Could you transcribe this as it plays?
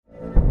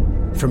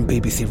From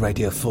BBC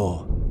Radio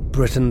 4,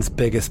 Britain's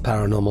biggest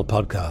paranormal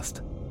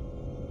podcast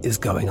is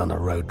going on a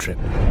road trip.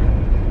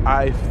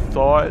 I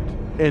thought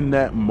in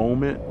that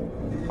moment,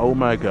 oh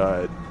my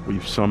God,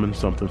 we've summoned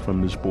something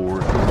from this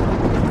board.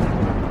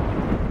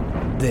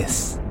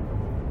 This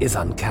is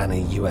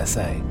Uncanny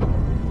USA.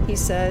 He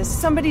says,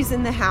 somebody's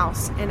in the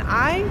house, and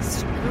I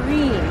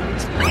screamed.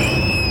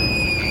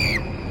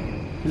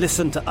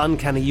 Listen to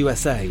Uncanny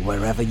USA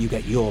wherever you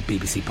get your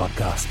BBC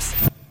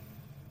podcasts,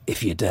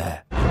 if you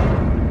dare.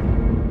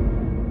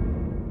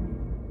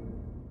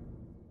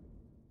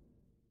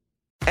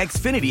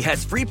 Xfinity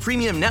has free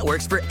premium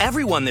networks for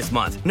everyone this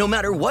month, no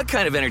matter what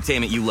kind of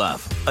entertainment you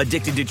love.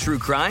 Addicted to true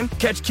crime?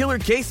 Catch killer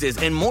cases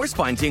and more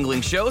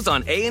spine-tingling shows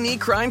on A&E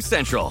Crime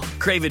Central.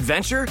 Crave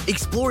adventure?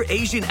 Explore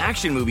Asian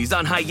action movies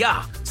on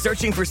Hi-YAH.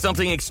 Searching for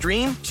something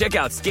extreme? Check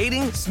out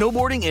skating,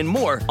 snowboarding, and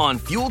more on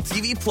Fuel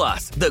TV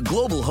Plus, the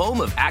global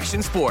home of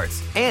action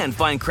sports. And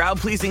find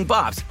crowd-pleasing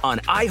bops on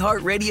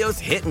iHeartRadio's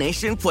Hit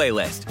Nation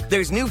playlist.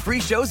 There's new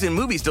free shows and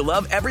movies to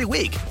love every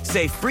week.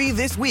 Say free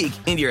this week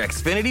in your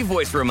Xfinity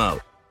voice remote.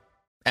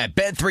 At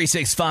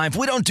Bet365,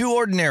 we don't do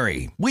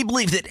ordinary. We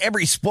believe that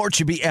every sport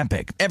should be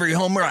epic. Every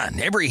home run,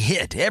 every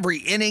hit, every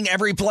inning,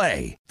 every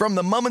play. From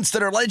the moments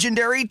that are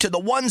legendary to the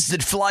ones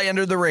that fly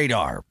under the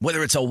radar.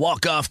 Whether it's a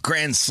walk-off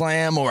grand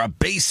slam or a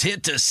base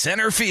hit to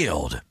center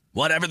field.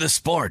 Whatever the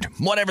sport,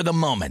 whatever the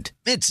moment.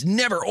 It's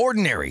never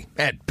ordinary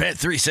at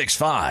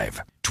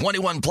Bet365.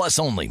 21 plus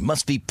only.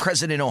 Must be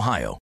present in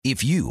Ohio.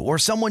 If you or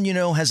someone you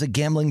know has a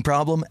gambling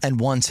problem and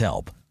wants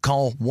help,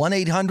 call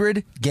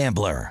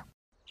 1-800-GAMBLER.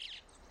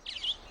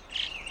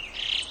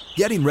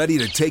 Getting ready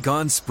to take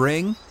on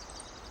spring?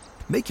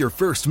 Make your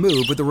first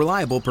move with the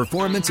reliable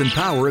performance and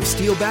power of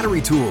Steel battery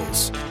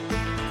tools.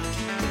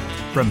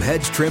 From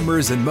hedge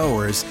trimmers and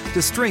mowers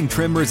to string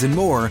trimmers and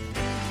more,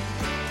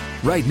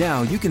 right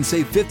now you can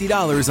save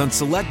 $50 on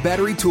select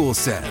battery tool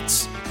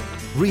sets.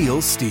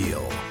 Real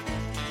Steel.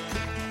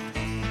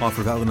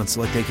 Offer valid on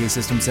select AK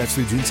system sets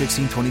through June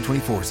 16,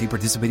 2024. See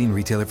participating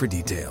retailer for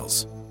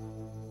details.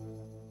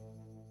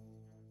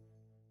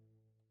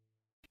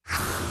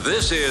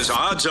 This is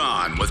Odds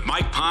On with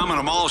Mike Palm and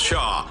Amal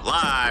Shaw,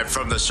 live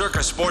from the Circa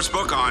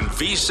Sportsbook on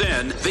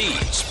VSiN, the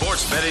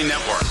sports betting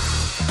network.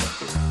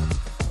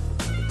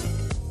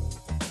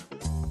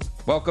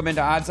 Welcome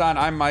into Odds On.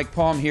 I'm Mike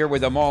Palm here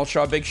with Amal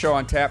Shaw. Big show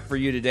on tap for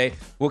you today.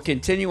 We'll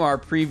continue our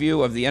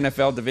preview of the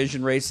NFL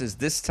division races,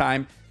 this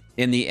time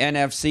in the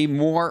NFC.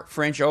 More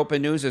French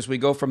Open news as we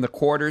go from the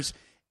quarters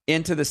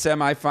into the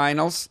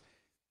semifinals.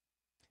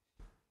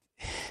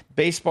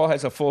 Baseball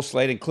has a full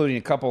slate, including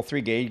a couple 3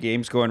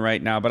 games going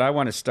right now, but I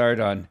want to start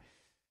on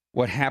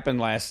what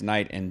happened last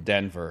night in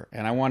Denver.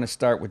 And I want to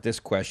start with this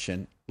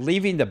question.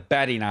 Leaving the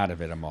betting out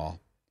of it, Amal,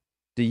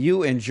 do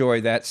you enjoy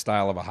that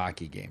style of a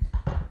hockey game?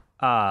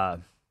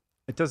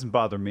 It doesn't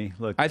bother me.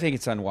 Look, I think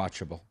it's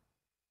unwatchable.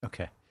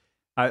 Okay.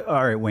 All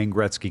right, Wayne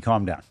Gretzky,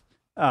 calm down.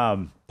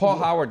 Paul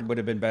Howard would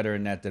have been better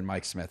in net than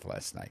Mike Smith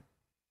last night.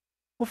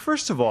 Well,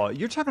 first of all,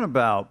 you're talking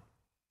about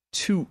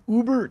two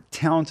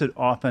uber-talented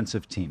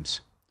offensive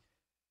teams.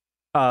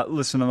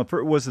 Listen,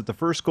 was it the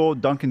first goal,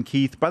 Duncan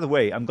Keith? By the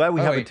way, I'm glad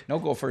we haven't. No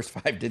goal first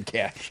 5 did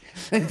cash.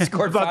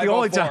 Scored about the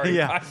only time,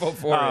 yeah.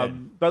 504.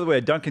 By the way,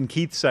 a Duncan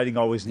Keith sighting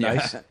always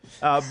nice.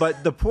 Yeah.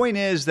 But the point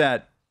is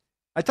that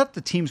I thought the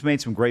teams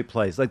made some great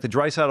plays, like the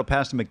Draisaitl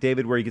pass to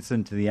McDavid where he gets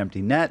into the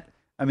empty net.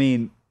 I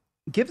mean,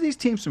 give these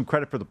teams some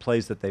credit for the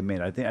plays that they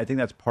made. I think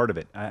that's part of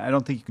it. I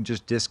don't think you can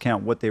just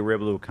discount what they were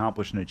able to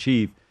accomplish and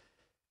achieve.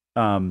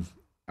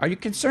 Are you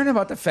concerned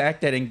about the fact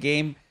that in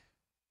Game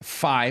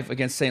 5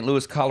 against St.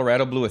 Louis,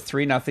 Colorado blew a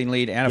 3-0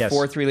 lead and a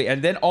 4-3 lead,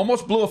 and then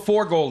almost blew a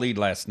 4-goal lead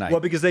last night? Well,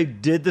 because they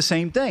did the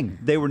same thing.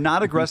 They were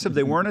not aggressive.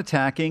 They weren't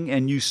attacking,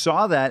 and you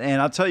saw that.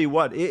 And I'll tell you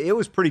what, it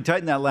was pretty tight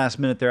in that last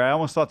minute there. I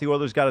almost thought the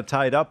Oilers got it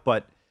tied up,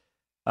 but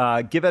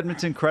give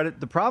Edmonton credit.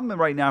 The problem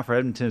right now for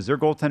Edmonton is their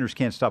goaltenders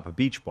can't stop a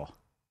beach ball.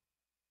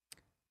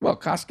 Well,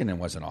 Koskinen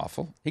wasn't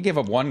awful. He gave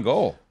up 1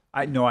 goal.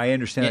 I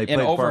understand. They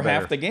played over far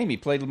half better. the game. He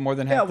played more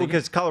than half the game.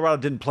 Because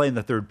Colorado didn't play in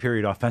the third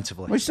period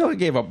offensively. We still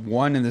gave up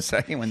 1 in the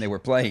second when they were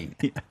playing,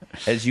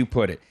 as you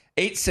put it.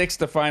 8-6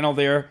 the final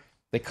there.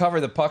 They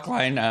cover the puck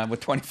line with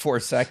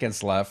 24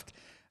 seconds left.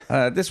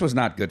 This was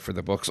not good for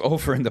the books.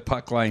 Over in the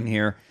puck line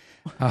here.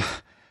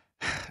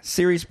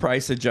 Series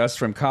price adjusts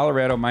from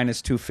Colorado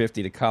minus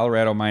 250 to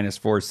Colorado minus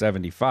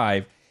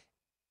 475.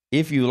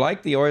 If you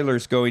like the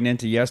Oilers going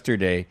into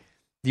yesterday,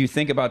 do you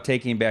think about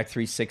taking back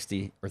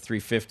 360 or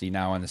 350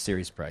 now on the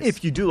series price?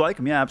 If you do like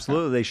them, yeah,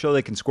 absolutely. They show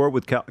they can score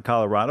with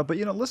Colorado. But,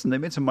 listen, they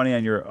made some money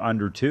on your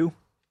under, too.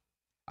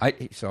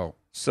 So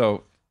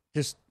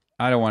just,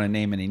 I don't want to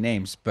name any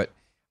names, but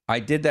I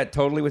did that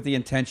totally with the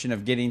intention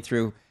of getting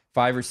through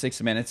 5 or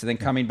 6 minutes and then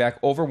coming back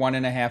over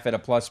 1.5 at a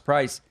plus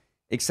price,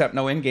 except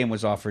no endgame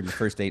was offered in the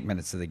first 8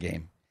 minutes of the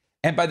game.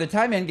 And by the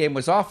time endgame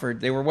was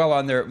offered, they were well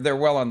on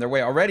their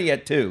way already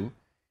at 2.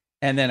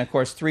 And then, of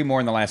course, 3 more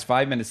in the last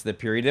 5 minutes of the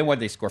period. Then what,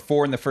 they score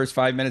 4 in the first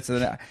 5 minutes of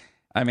the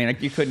I mean,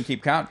 you couldn't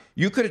keep count.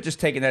 You could have just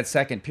taken that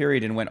second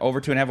period and went over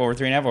 2.5, over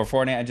 3.5,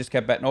 over 4.5, and just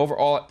kept betting over,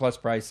 all at plus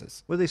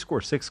prices. What did they score?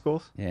 6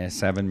 goals? Yeah,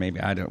 7 maybe.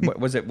 I don't. What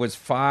was it? Was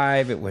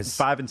 5? It was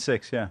 5 and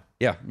 6. Yeah.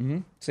 Yeah.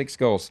 6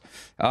 goals.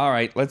 All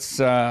right. Let's.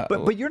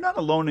 But you're not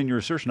alone in your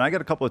assertion. I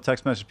got a couple of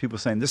text messages, people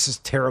saying this is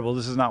terrible.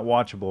 This is not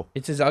watchable.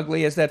 It's as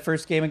ugly as that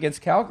first game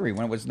against Calgary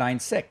when it was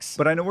 9-6.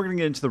 But I know we're going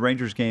to get into the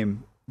Rangers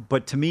game.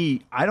 But to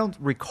me, I don't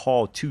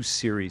recall two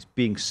series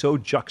being so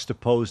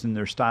juxtaposed in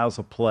their styles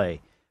of play,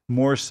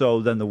 more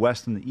so than the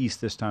West and the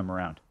East this time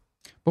around.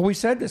 But we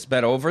said this,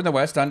 bet over in the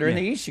West, under in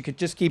the East. You could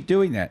just keep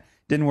doing that.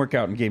 Didn't work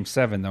out in Game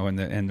 7, though, in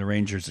the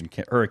Rangers and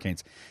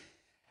Hurricanes.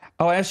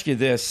 I'll ask you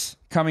this.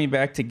 Coming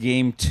back to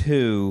Game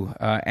 2,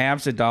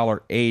 Avs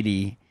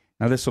 $1.80.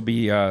 Now, this will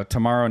be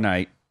tomorrow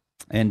night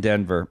in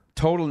Denver.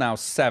 Total now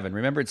 7.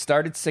 Remember, it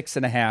started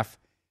 6.5,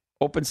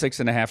 opened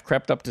 6.5,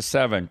 crept up to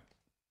 7.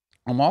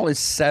 All is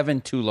 7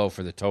 too low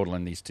for the total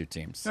in these two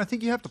teams. I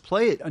think you have to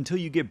play it until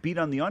you get beat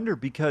on the under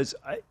because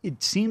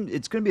it seemed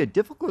it's going to be a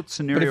difficult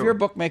scenario. But if you're a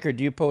bookmaker,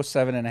 do you post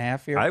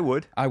 7.5 here? I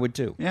would. I would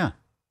too. Yeah.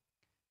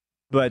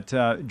 But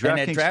DraftKings, and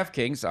at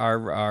DraftKings,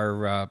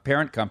 our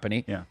parent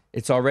company,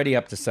 it's already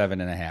up to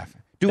 7.5.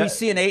 Do we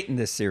see an 8 in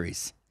this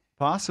series?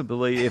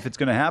 Possibly. If it's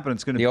going to happen,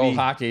 it's going to be... The old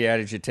hockey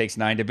adage, it takes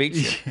 9 to beat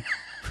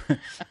you.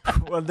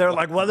 Well, they're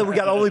like, well, then we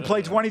got to only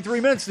play 23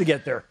 minutes to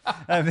get there.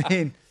 I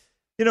mean...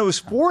 You know, it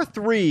was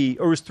 4-3,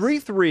 or it was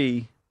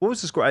 3-3. What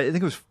was the score? I think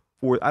it was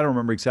 4. I don't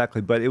remember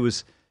exactly, but it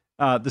was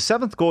the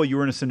 7th goal. You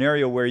were in a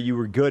scenario where you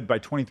were good by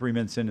 23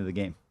 minutes into the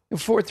game.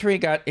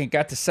 4-3 it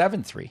got to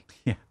 7-3.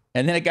 Yeah.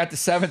 And then it got to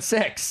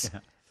 7-6. Yeah.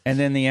 And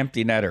then the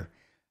empty netter.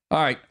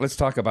 All right, let's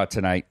talk about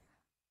tonight.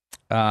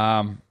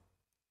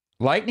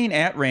 Lightning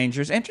at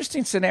Rangers.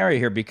 Interesting scenario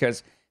here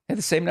because they had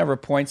the same number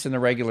of points in the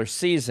regular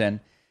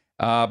season,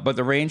 but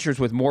the Rangers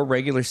with more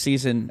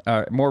regulation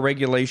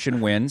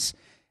wins.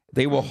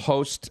 They will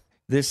host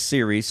this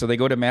series, so they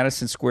go to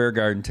Madison Square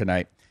Garden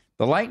tonight.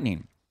 The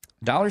Lightning,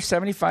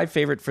 $1.75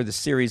 favorite for the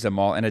series,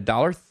 Amal, and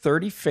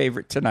 $1.30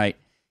 favorite tonight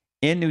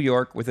in New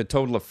York with a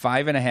total of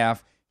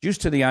 5.5, juice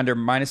to the under,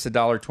 minus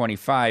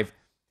 $1.25.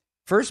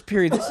 First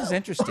period, this is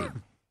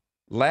interesting.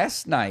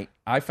 Last night,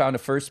 I found a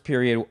first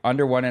period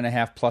under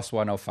 1.5 plus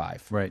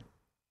 105. Right.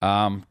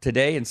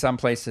 Today, in some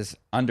places,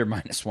 under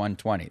minus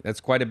 120.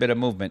 That's quite a bit of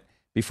movement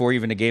before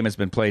even a game has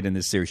been played in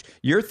this series.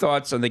 Your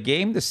thoughts on the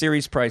game, the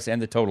series price,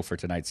 and the total for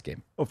tonight's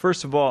game? Well,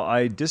 first of all,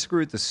 I disagree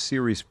with the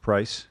series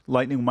price.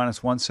 Lightning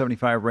minus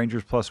 175,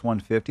 Rangers plus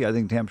 150. I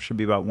think Tampa should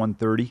be about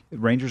 130.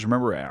 Rangers,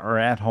 remember, are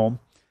at home.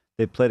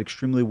 They played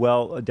extremely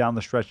well down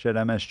the stretch at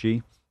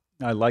MSG.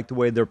 I like the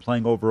way they're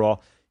playing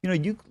overall. You know,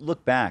 you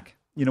look back,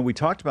 we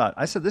talked about,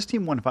 I said this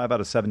team won 5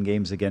 out of 7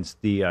 games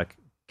against the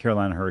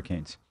Carolina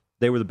Hurricanes.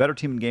 They were the better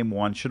team in game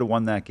 1, should have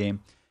won that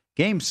game.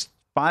 Games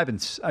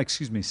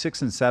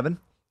 6 and 7,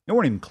 they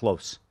weren't even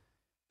close.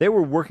 They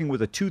were working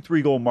with a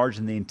 2-3 goal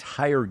margin the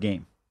entire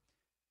game.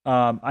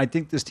 I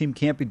think this team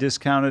can't be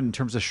discounted in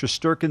terms of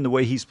Shesterkin, the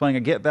way he's playing. I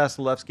get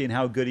Vasilevsky and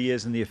how good he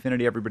is and the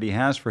affinity everybody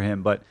has for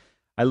him, but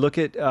I look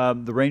at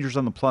the Rangers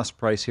on the plus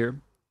price here.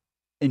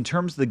 In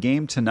terms of the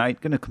game tonight,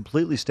 going to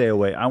completely stay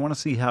away. I want to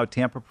see how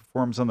Tampa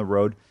performs on the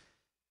road.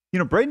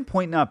 Braden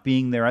Point not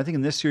being there, I think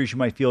in this series you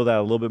might feel that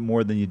a little bit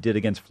more than you did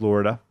against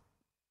Florida.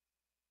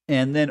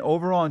 And then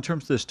overall, in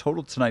terms of this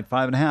total tonight,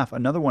 5.5.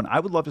 Another one, I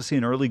would love to see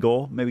an early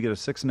goal, maybe get a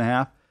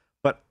 6.5.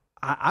 But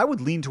I would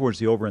lean towards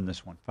the over in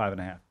this one,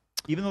 5.5.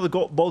 Even though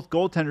both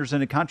goaltenders,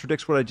 and it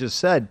contradicts what I just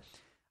said,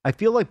 I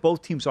feel like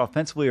both teams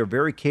offensively are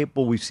very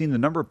capable. We've seen the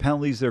number of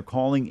penalties they're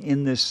calling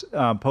in this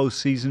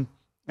postseason.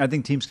 I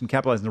think teams can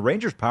capitalize. And the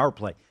Rangers' power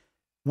play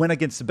went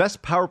against the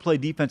best power play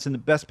defense and the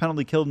best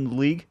penalty killed in the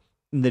league,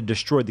 and they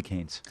destroyed the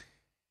Canes.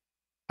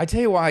 I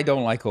tell you why I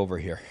don't like over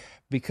here.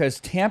 Because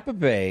Tampa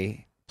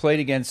Bay played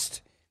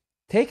against,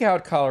 take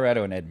out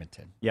Colorado and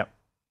Edmonton. Yep.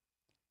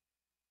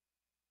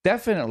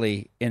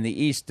 Definitely in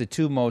the East, the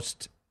two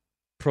most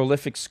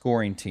prolific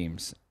scoring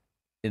teams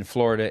in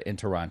Florida and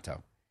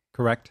Toronto.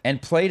 Correct. And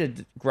played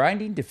a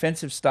grinding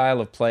defensive style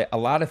of play, a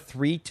lot of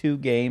 3-2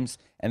 games.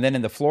 And then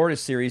in the Florida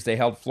series, they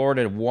held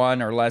Florida to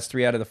 1 or less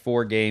 3 out of the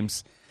 4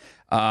 games.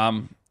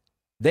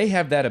 They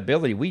have that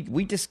ability.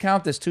 We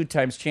discount this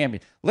 2-time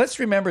champion. Let's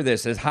remember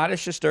this. As hot as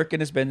Shesterkin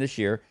has been this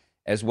year,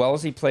 as well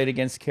as he played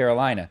against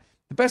Carolina,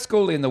 the best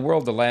goalie in the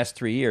world the last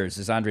 3 years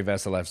is Andrei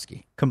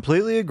Vasilevsky.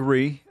 Completely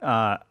agree.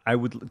 I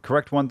would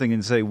correct one thing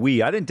and say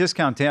I didn't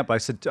discount Tampa. I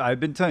said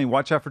I've been telling you,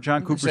 watch out for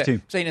John Cooper's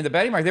team. Saying in the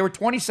betting market, they were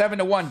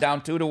 27-1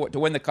 down 2 to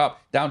win the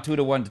cup, down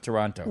 2-1 to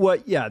Toronto. Well,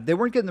 yeah, they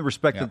weren't getting the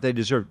respect that they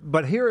deserved.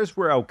 But here is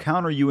where I'll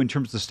counter you in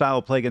terms of the style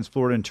of play against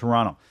Florida and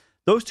Toronto.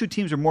 Those two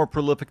teams are more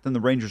prolific than the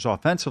Rangers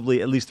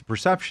offensively, at least the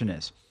perception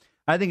is.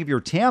 I think if you're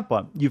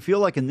Tampa, you feel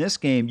like in this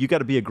game, you got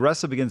to be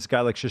aggressive against a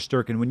guy like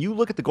Shesterkin. When you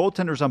look at the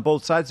goaltenders on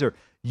both sides there,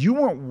 you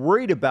weren't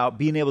worried about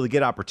being able to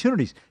get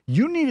opportunities.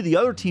 You needed the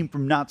other team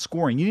from not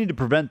scoring. You needed to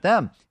prevent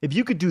them. If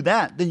you could do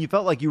that, then you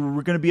felt like you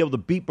were going to be able to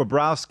beat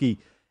Bobrovsky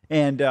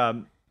and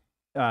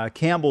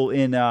Campbell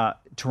in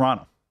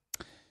Toronto.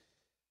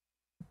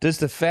 Does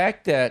the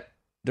fact that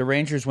the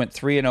Rangers went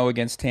 3-0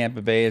 against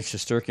Tampa Bay as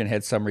Shesterkin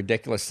had some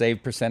ridiculous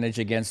save percentage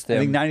against them. I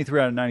think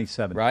 93 out of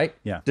 97. Right?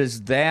 Yeah.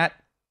 Does that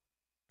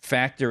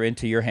factor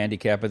into your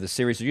handicap of the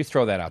series, or you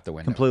throw that out the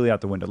window? Completely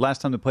out the window.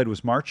 Last time they played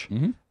was March.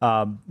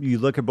 Mm-hmm. You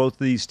look at both of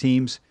these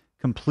teams,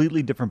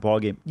 completely different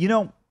ballgame. You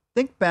know,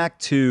 think back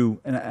to,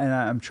 and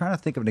I'm trying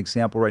to think of an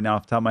example right now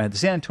off the top of my head, the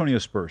San Antonio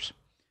Spurs.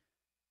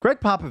 Greg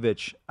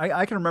Popovich,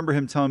 I can remember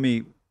him telling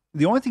me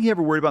the only thing he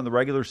ever worried about in the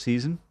regular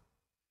season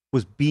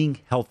was being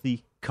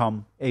healthy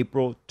come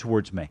April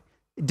towards May.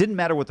 It didn't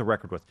matter what the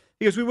record was.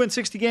 He goes, we win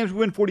 60 games, we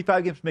win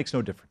 45 games, makes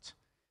no difference.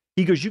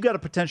 He goes, you got to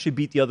potentially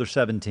beat the other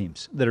 7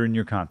 teams that are in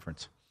your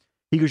conference.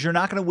 He goes, you're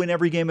not going to win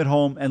every game at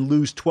home and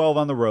lose 12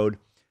 on the road.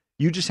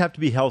 You just have to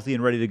be healthy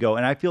and ready to go.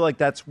 And I feel like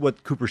that's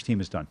what Cooper's team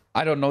has done.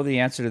 I don't know the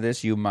answer to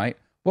this. You might.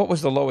 What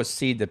was the lowest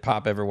seed that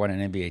Pop ever won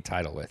an NBA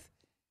title with?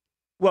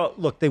 Well,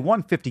 look, they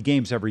won 50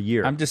 games every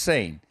year. I'm just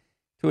saying,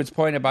 to its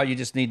point about you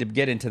just need to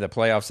get into the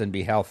playoffs and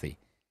be healthy.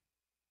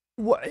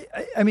 Well,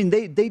 I mean,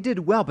 they did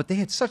well, but they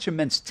had such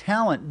immense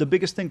talent. The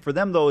biggest thing for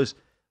them, though, is,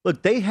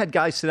 look, they had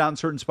guys sit out in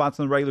certain spots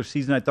in the regular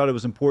season. I thought it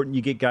was important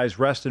you get guys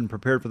rested and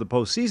prepared for the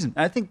postseason. And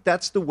I think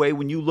that's the way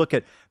when you look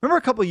at, remember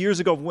a couple of years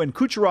ago when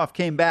Kucherov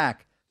came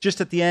back just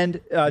at the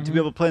end to be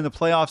able to play in the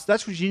playoffs,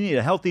 that's what you need,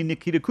 a healthy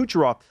Nikita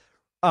Kucherov.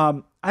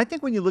 I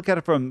think when you look at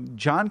it from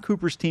John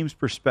Cooper's team's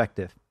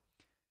perspective,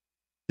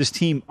 this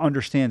team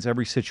understands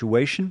every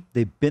situation.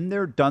 They've been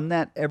there, done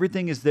that.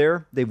 Everything is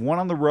there. They've won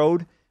on the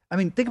road. I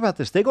mean, think about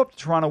this. They go up to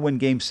Toronto, win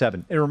Game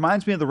 7. It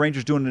reminds me of the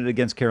Rangers doing it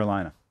against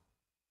Carolina.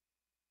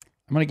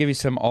 I'm going to give you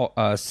some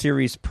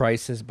series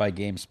prices by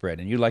game spread,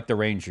 and you like the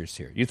Rangers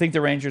here. You think the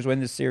Rangers win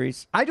this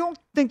series? I don't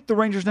think the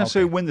Rangers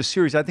necessarily win the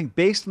series. I think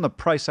based on the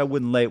price, I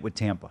wouldn't lay it with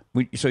Tampa.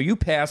 So you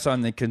pass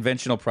on the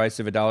conventional price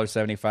of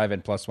 $1.75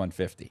 and plus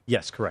 150.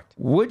 Yes, correct.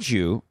 Would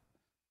you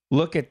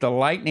look at the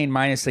Lightning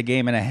minus a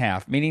game and a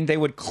half, meaning they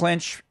would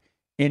clinch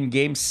in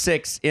Game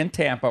 6 in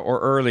Tampa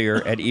or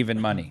earlier at even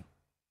money?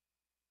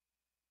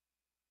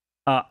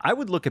 I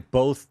would look at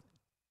both.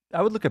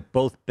 I would look at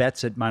both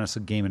bets at minus a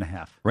game and a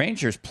half.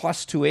 Rangers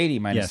plus 280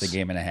 minus a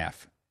game and a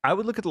half. I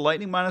would look at the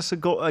Lightning minus a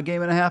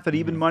game and a half at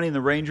even money, and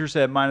the Rangers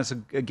at minus a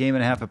game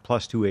and a half at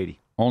plus 280.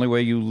 Only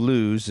way you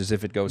lose is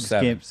if it goes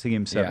 7.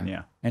 Game 7,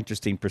 yeah.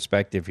 Interesting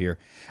perspective here.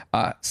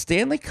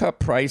 Stanley Cup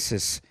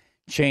prices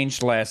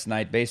changed last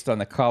night based on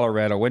the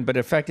Colorado win, but it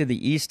affected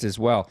the East as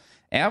well.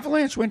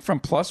 Avalanche went from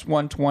plus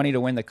 120 to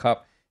win the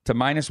Cup to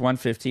minus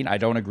 115. I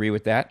don't agree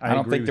with that. I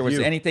don't think there was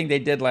anything they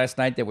did last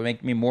night that would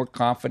make me more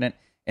confident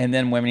in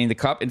them winning the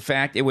Cup. In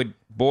fact, it would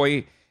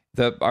buoy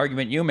the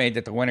argument you made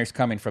that the winner's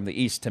coming from the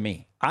East to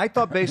me. I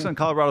thought based on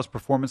Colorado's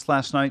performance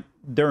last night,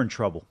 they're in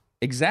trouble.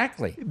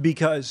 Exactly.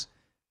 Because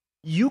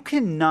you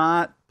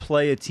cannot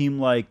play a team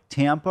like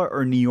Tampa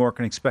or New York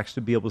and expect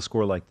to be able to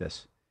score like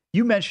this.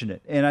 You mentioned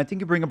it, and I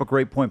think you bring up a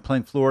great point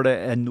playing Florida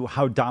and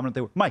how dominant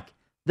they were. Mike,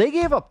 they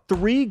gave up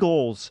 3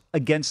 goals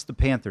against the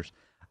Panthers.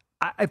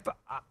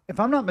 If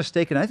I'm not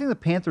mistaken, I think the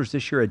Panthers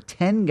this year had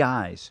 10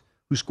 guys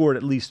who scored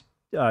at least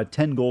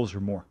 10 goals or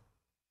more.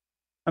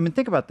 I mean,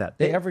 think about that.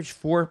 They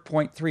averaged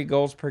 4.3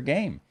 goals per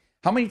game.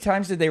 How many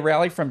times did they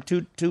rally from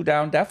two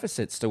down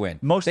deficits to win?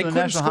 Most of the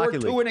National Hockey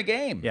League. They couldn't score 2 in a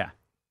game. Yeah.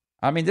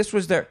 I mean, this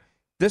was their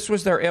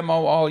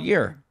MO all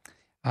year.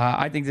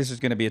 I think this is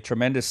going to be a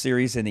tremendous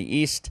series in the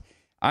East.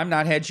 I'm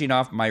not hedging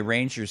off my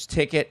Rangers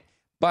ticket,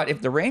 but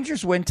if the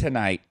Rangers win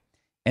tonight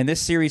and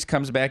this series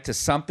comes back to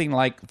something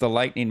like the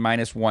Lightning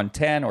minus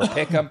 110 or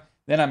pick 'em,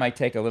 then I might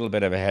take a little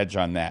bit of a hedge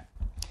on that.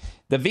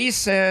 The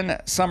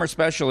VSiN Summer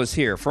Special is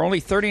here. For only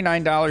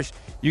 $39,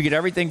 you get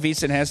everything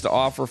VSiN has to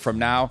offer from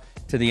now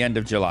to the end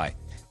of July.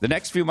 The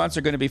next few months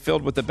are going to be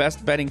filled with the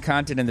best betting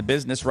content in the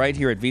business right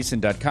here at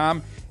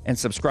VSiN.com, and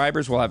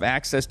subscribers will have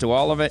access to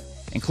all of it,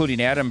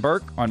 including Adam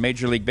Burke on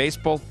Major League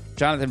Baseball,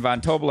 Jonathan Von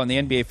Tobel on the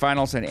NBA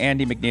Finals, and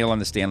Andy McNeil on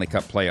the Stanley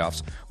Cup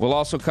playoffs. We'll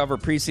also cover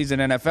preseason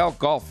NFL,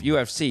 golf,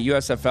 UFC,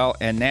 USFL,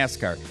 and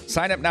NASCAR.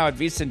 Sign up now at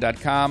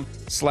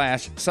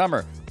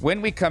VSiN.com/summer.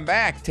 When we come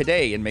back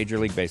today in Major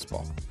League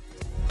Baseball.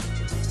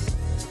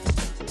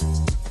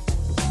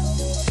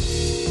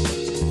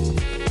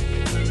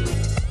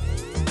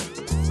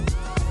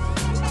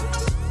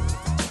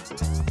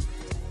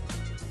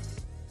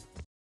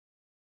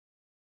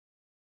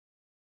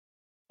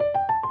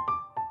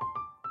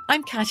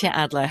 I'm Katya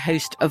Adler,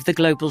 host of The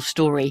Global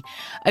Story.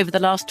 Over the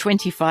last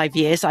 25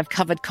 years, I've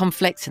covered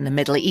conflicts in the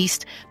Middle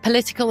East,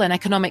 political and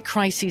economic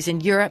crises in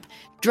Europe,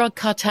 drug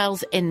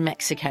cartels in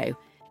Mexico.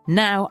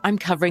 Now I'm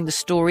covering the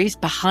stories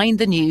behind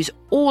the news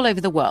all over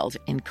the world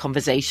in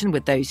conversation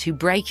with those who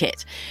break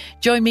it.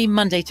 Join me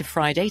Monday to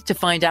Friday to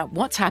find out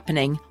what's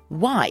happening,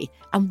 why,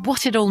 and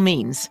what it all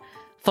means.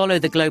 Follow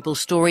The Global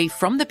Story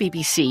from the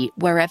BBC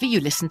wherever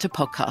you listen to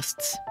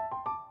podcasts.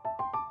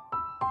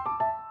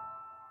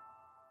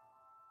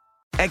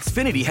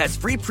 Xfinity has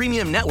free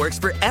premium networks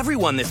for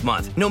everyone this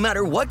month, no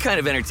matter what kind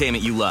of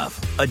entertainment you love.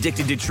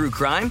 Addicted to true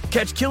crime?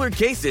 Catch killer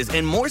cases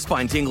and more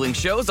spine-tingling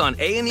shows on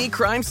A&E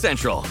Crime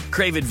Central.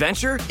 Crave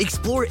adventure?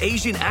 Explore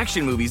Asian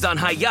action movies on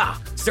Hi-Ya.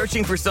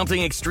 Searching for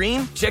something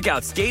extreme? Check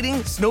out skating,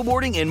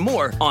 snowboarding, and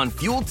more on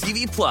Fuel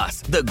TV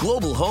Plus, the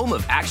global home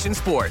of action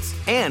sports.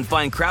 And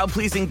find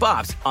crowd-pleasing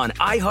bops on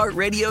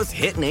iHeartRadio's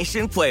Hit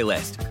Nation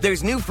playlist.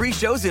 There's new free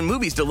shows and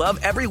movies to love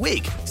every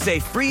week. Say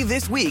free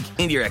this week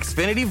in your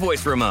Xfinity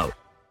voice remote.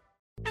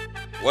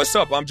 What's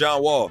up? I'm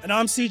John Wall. And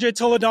I'm CJ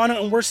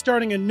Toledano, and we're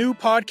starting a new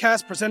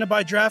podcast presented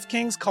by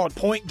DraftKings called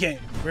Point Game.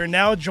 We're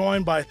now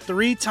joined by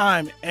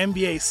three-time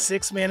NBA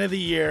Sixth Man of the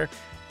Year,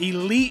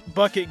 elite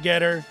bucket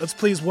getter. Let's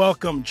please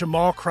welcome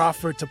Jamal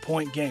Crawford to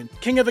Point Game.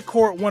 King of the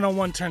Court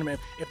one-on-one tournament.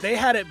 If they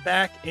had it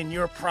back in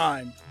your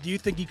prime, do you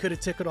think you could have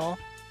took it all?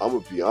 I'm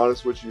going to be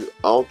honest with you.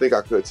 I don't think I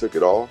could have took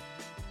it all,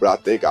 but I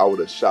think I would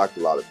have shocked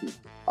a lot of people.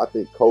 I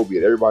think Kobe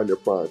and everybody in their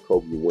prime,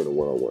 Kobe would win a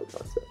one-on-one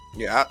contest.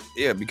 Yeah,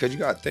 because you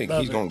got to think,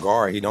 he's going to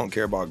guard. He don't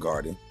care about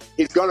guarding.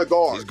 He's going to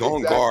guard. He's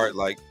going to guard.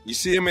 Like, you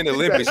see him in the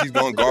Olympics, he's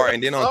going to guard.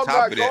 And then on top of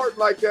that. I'm not guarding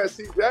like that,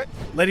 see that?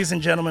 Ladies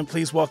and gentlemen,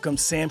 please welcome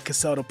Sam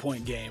Cassell to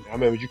Point Game. I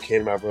remember you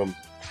came out from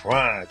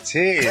prime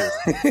 10.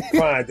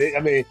 I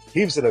mean,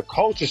 he was in a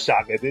culture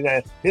shock. And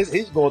then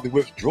he's going through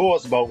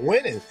withdrawals about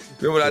winning.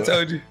 Remember what I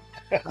told you?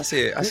 I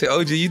said,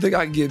 OG, you think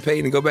I can get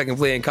paid and go back and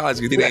play in college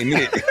because it ain't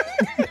it?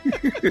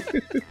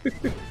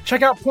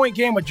 Check out Point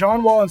Game with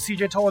John Wall and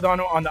CJ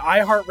Toledano on the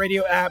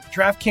iHeartRadio app,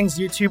 DraftKings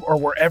YouTube, or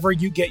wherever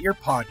you get your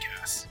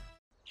podcasts.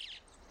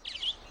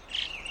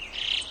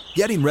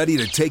 Getting ready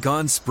to take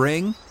on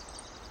spring?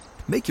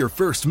 Make your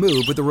first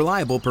move with the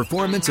reliable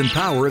performance and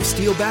power of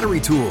Steel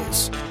battery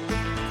tools.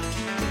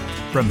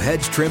 From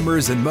hedge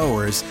trimmers and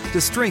mowers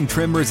to string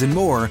trimmers and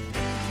more,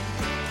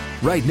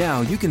 right now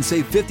you can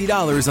save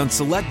 $50 on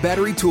select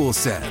battery tool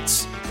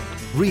sets.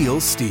 Real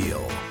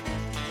Steel.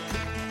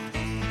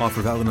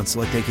 Offer valid on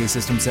select AK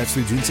system sets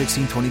through June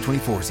 16,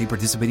 2024. See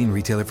participating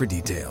retailer for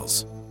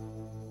details.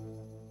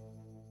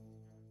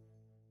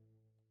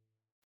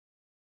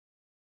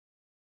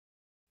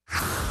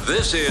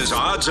 This is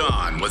Odds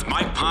On with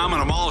Mike Palm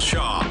and Amal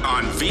Shaw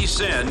on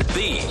VSiN,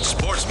 the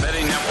Sports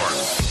Betting Network.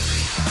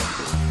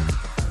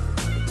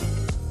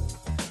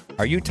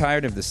 Are you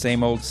tired of the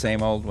same old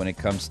when it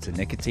comes to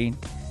nicotine?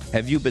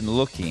 Have you been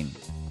looking,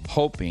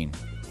 hoping,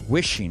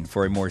 wishing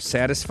for a more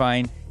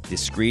satisfying,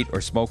 discreet,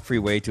 or smoke-free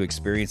way to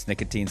experience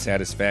nicotine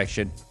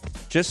satisfaction?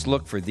 Just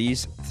look for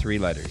these three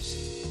letters: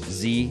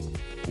 ZYN.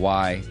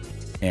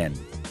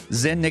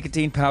 Zyn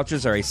nicotine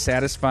pouches are a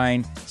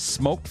satisfying,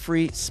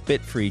 smoke-free,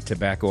 spit-free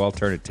tobacco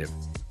alternative.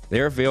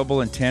 They're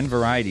available in 10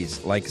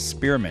 varieties like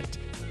spearmint,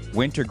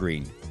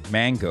 wintergreen,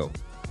 mango,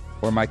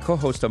 or my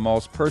co-host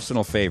Amal's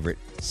personal favorite,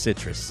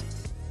 citrus.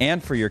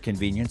 And for your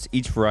convenience,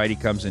 each variety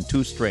comes in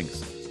 2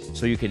 strengths,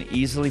 so you can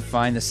easily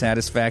find the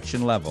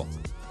satisfaction level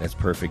that's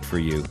perfect for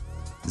you.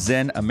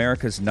 Zyn,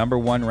 America's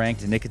 #1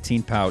 ranked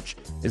nicotine pouch,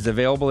 is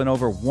available in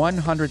over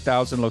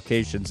 100,000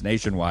 locations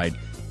nationwide,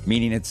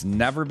 meaning it's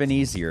never been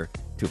easier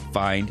to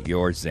find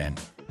your Zyn.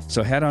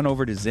 So head on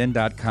over to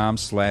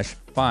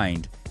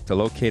zyn.com/find to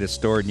locate a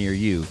store near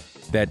you.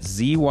 That's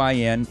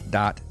zyn.com/FIND.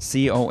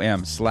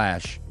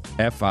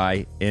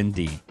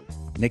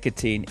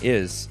 Nicotine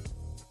is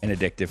an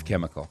addictive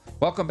chemical.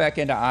 Welcome back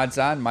into Odds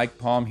On. Mike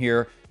Palm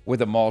here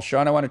with Amal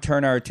Shaw. I want to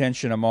turn our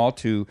attention, Amal,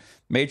 to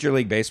Major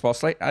League Baseball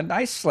slate. A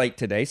nice slate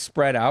today,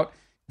 spread out,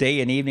 day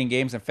and evening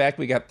games. In fact,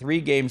 we got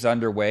 3 games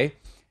underway.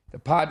 The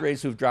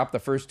Padres, who've dropped the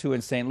first 2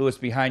 in St. Louis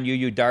behind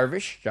Yu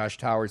Darvish, Josh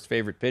Towers'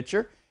 favorite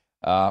pitcher,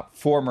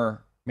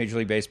 former Major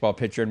League Baseball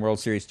pitcher and World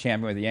Series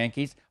champion with the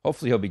Yankees.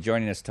 Hopefully he'll be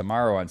joining us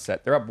tomorrow on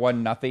set. They're up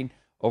 1-0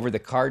 over the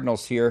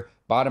Cardinals here,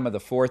 bottom of the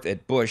 4th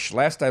at Busch.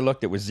 Last I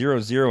looked, it was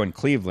 0-0 in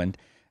Cleveland.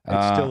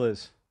 It still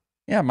is.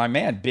 Yeah, my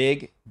man,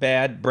 big,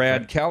 bad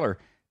Brad Keller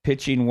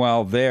pitching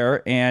well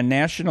there. And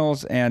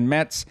Nationals and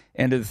Mets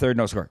ended the third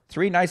no score.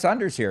 3 nice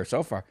unders here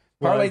so far.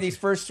 Parlay these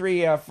first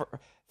 3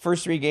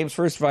 games,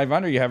 first 5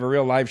 under, you have a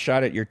real live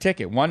shot at your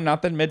ticket.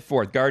 1-0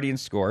 mid-4th,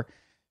 Guardians score.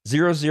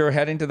 0-0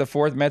 heading to the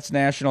 4th, Mets,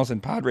 Nationals,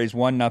 and Padres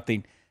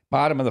 1-0.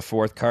 Bottom of the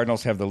 4th,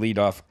 Cardinals have the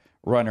leadoff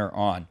runner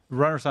on.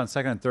 Runners on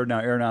second and third now.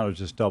 Arenado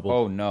just doubled.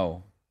 Oh,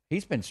 no.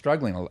 He's been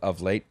struggling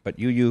of late, but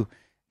you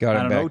got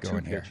him back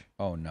going here.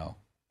 Oh, no.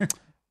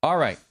 All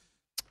right.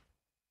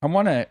 I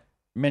want to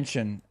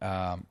mention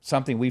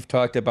something we've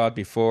talked about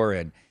before,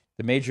 and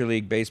the Major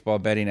League Baseball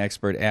betting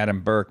expert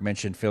Adam Burke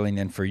mentioned filling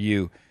in for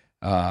you,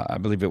 I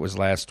believe it was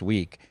last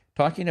week,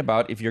 talking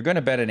about if you're going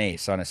to bet an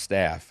ace on a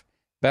staff,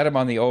 bet them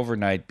on the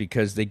overnight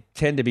because they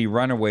tend to be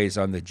runaways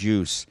on the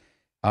juice.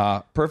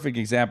 Perfect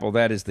example of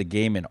that is the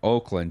game in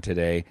Oakland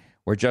today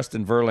where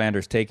Justin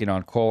Verlander's taking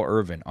on Cole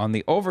Irvin. On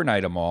the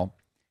overnight, Amal,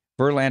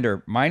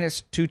 Verlander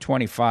minus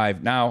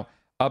 225, now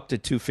up to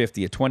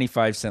 250, a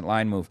 25-cent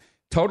line move.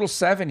 Total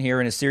 7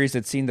 here in a series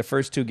that's seen the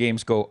first 2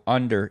 games go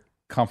under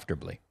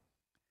comfortably.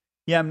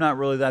 Yeah, I'm not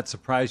really that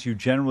surprised. You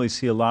generally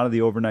see a lot of the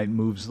overnight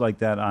moves like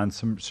that on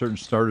some certain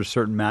starters,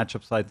 certain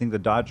matchups. I think the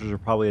Dodgers are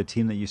probably a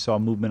team that you saw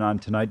movement on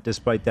tonight,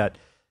 despite that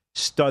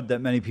stud that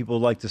many people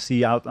like to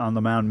see out on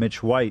the mound,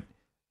 Mitch White.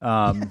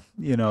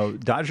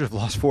 Dodgers have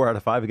lost 4 out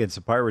of 5 against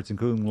the Pirates,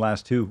 including the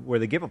last 2, where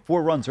they gave up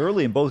 4 runs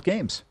early in both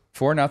games.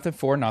 4-0,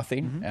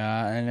 4-0.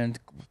 And then,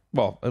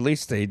 well, at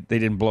least they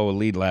didn't blow a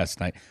lead last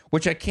night,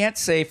 which I can't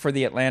say for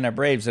the Atlanta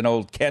Braves and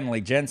old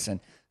Kenley Jensen,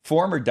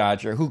 former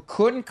Dodger, who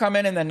couldn't come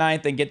in the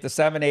 9th and get the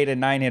 7, 8,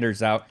 and 9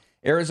 hitters out.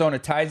 Arizona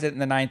ties it in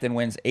the 9th and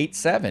wins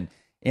 8-7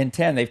 in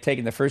 10. They've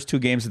taken the first 2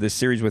 games of this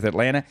series with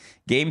Atlanta.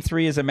 Game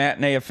 3 is a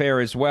matinee affair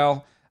as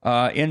well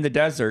in the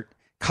desert.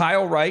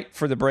 Kyle Wright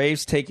for the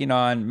Braves taking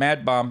on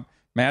Madison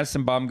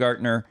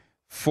Bumgarner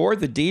for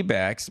the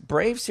D-backs.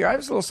 Braves here, I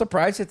was a little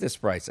surprised at this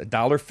price.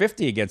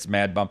 $1.50 against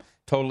Mad Bum,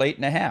 total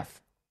 8.5.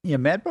 Yeah,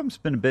 Mad Bum's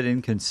been a bit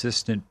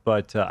inconsistent,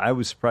 but I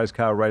was surprised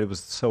Kyle Wright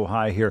was so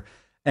high here.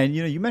 And,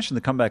 you mentioned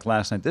the comeback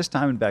last night. This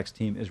Diamondbacks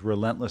team is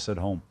relentless at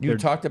home. You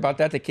talked about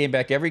that. They came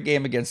back every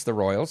game against the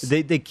Royals.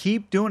 They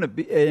keep doing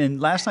it. And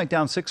last night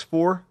down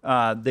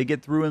 6-4, they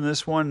get through in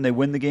this one. They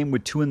win the game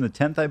with 2 in the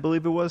 10th, I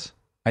believe it was.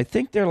 I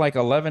think they're like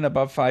 11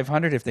 above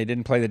 500 if they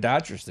didn't play the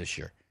Dodgers this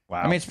year.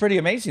 Wow. I mean, it's pretty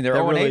amazing. They're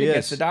 0-8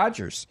 against the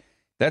Dodgers.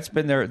 That's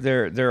been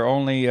their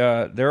only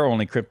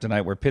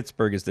kryptonite, where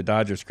Pittsburgh is the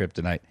Dodgers'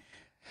 kryptonite.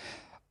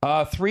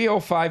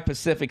 3:05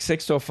 Pacific,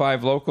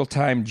 6:05 local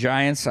time.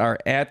 Giants are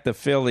at the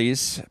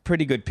Phillies.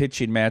 Pretty good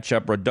pitching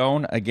matchup.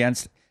 Rodon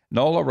against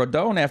Nola.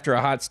 Rodon, after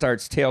a hot start,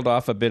 tailed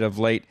off a bit of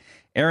late.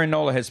 Aaron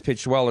Nola has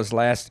pitched well his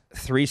last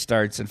 3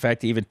 starts. In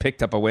fact, he even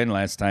picked up a win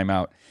last time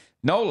out.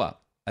 Nola,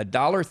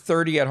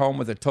 $1.30 at home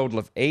with a total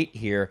of 8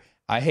 here.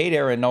 I hate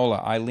Aaron Nola.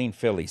 I lean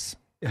Phillies.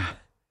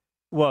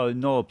 Well,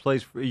 Nola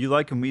plays. You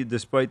like him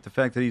despite the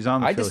fact that he's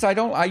on the Phillies.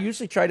 I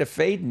usually try to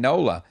fade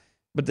Nola.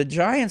 But the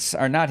Giants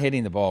are not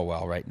hitting the ball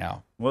well right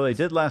now. Well, they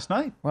did last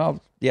night.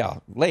 Well, yeah,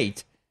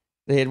 late.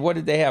 They had, what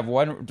did they have?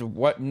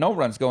 No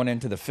runs going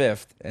into the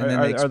 5th, and then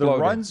they exploded. Are the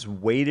runs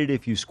weighted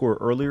if you score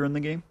earlier in the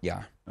game?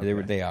 Yeah, okay.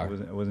 They are.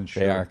 I wasn't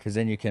sure. They are, because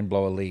then you can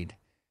blow a lead.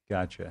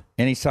 Gotcha.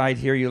 Any side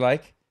here you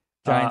like?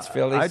 Giants,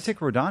 Phillies? I'd take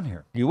Rodon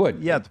here. You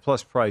would? Yeah, at the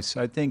plus price.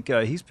 I think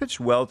he's pitched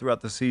well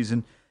throughout the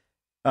season.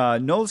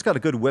 Nola's got a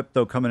good whip,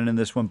 though, coming in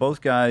this one.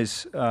 Both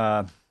guys,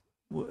 I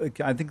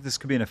think this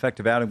could be an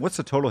effective outing. What's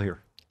the total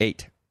here?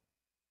 8.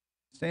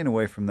 Staying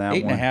away from that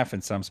 8.5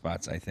 in some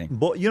spots, I think.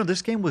 But,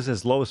 this game was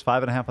as low as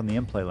 5.5 on the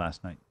in-play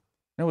last night.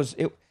 It was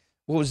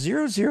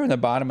 0-0 in the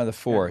bottom of the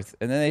 4th,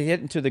 and then they hit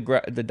into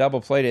the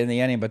double play in the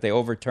inning, but they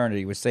overturned it.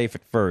 He was safe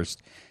at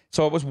first.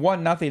 So it was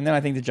 1-0. Then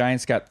I think the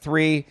Giants got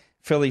 3.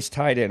 Phillies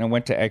tied it and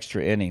went to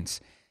extra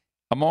innings.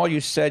 Amal, you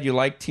said you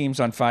like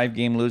teams on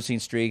 5-game losing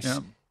streaks.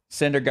 Yep.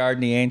 Syndergaard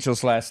and the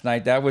Angels last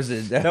night. That was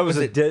a dead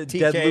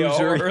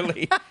loser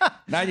early.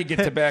 Now you get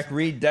to back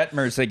Reed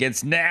Detmers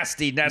against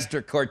nasty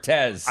Nestor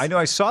Cortez. I know.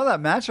 I saw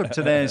that matchup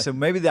today, and said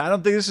maybe I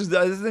don't think this is.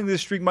 I think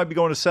this streak might be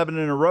going to 7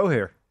 in a row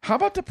here. How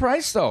about the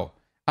price though?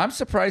 I'm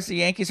surprised the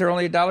Yankees are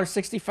only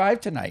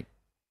 $1.65 tonight.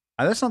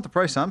 That's not the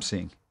price I'm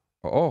seeing.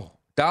 Oh.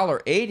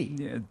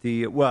 $1.80.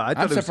 Yeah,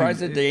 I'm surprised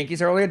that the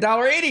Yankees are only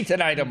 $1.80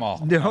 tonight,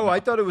 Amal. No, I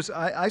thought it was.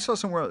 I saw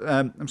somewhere.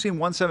 I'm seeing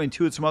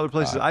 172 at some other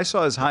places. I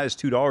saw as high as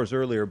 $2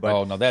 earlier. But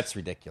oh no, that's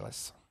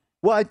ridiculous.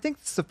 Well, I think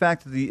it's the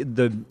fact that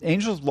the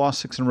Angels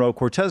lost 6 in a row.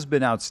 Cortez has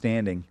been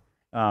outstanding,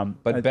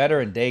 but better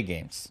in day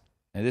games.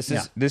 And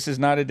this is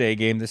not a day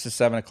game. This is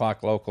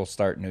 7:00 local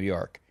start in New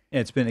York.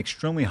 And it's been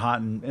extremely hot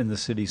in the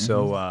city,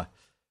 so.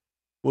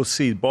 We'll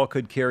see. The ball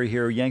could carry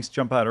here. Yanks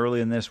jump out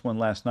early in this one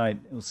last night.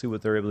 We'll see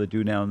what they're able to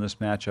do now in this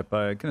matchup.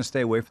 I'm going to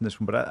stay away from this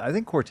one, but I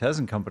think Cortez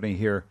and company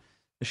here,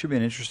 this should be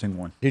an interesting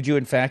one. Did you,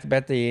 in fact,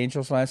 bet the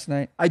Angels last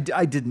night? I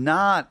did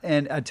not,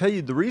 and I tell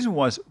you, the reason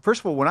was,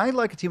 first of all, when I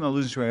like a team on a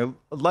losing streak,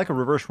 I like a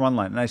reverse run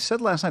line. And I said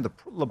last night, it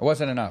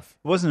wasn't enough.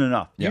 It wasn't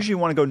enough. Yeah. Usually you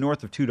want to go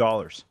north of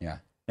 $2. Yeah.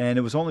 And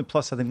it was only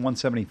plus, I think,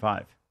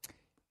 175.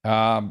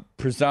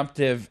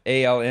 Presumptive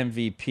AL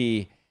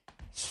MVP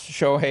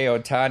Shohei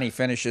Ohtani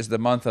finishes the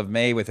month of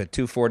May with a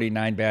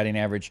 .249 batting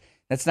average.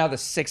 That's now the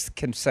 6th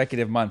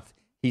consecutive month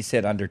he's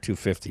hit under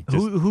 250.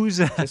 Who's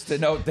just a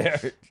note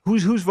there?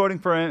 Who's voting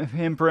for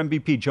him for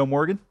MVP? Joe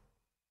Morgan?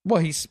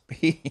 Well, he's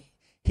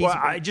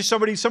just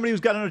somebody who's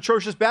got an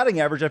atrocious batting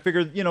average. I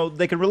figured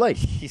they could relate.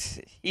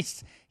 He's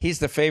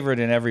the favorite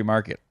in every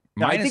market.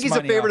 Now, I think he's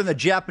the favorite in the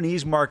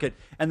Japanese market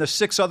and the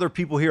 6 other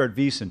people here at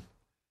VSiN.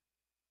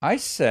 I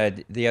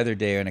said the other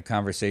day in a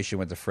conversation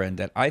with a friend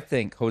that I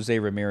think Jose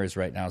Ramirez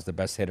right now is the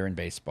best hitter in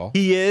baseball.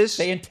 He is.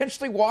 They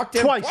intentionally walked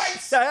him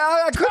twice.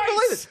 I couldn't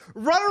believe it.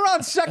 Runner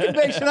on second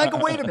base, and I go,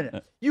 wait a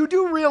minute. You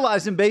do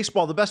realize in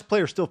baseball the best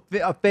player still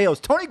fails.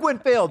 Tony Gwynn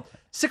failed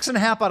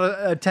 6.5 out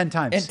of 10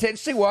 times.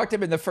 Intentionally walked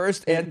him in the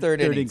first and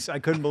third innings. I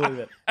couldn't believe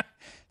it.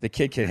 The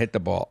kid can hit the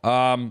ball.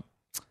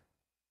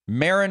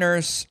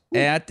 Mariners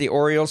at the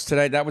Orioles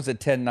tonight. That was a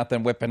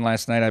 10-0 whipping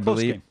last night, I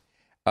believe.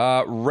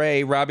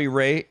 Robbie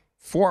Ray,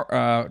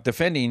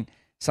 defending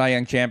Cy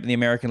Young champ in the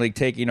American League,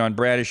 taking on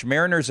Bradish.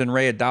 Mariners and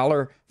Ray,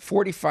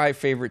 $1.45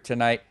 favorite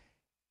tonight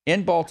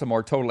in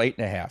Baltimore, total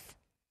 8.5.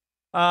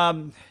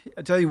 I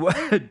tell you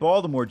what,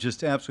 Baltimore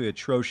just absolutely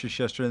atrocious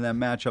yesterday in that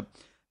matchup.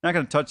 Not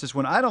going to touch this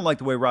one. I don't like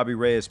the way Robbie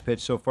Ray has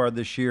pitched so far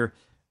this year.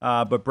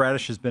 But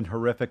Bradish has been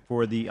horrific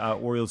for the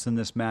Orioles in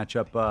this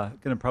matchup.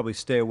 Going to probably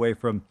stay away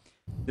from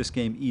this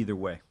game either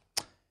way.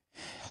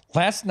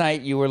 Last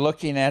night you were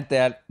looking at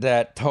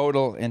that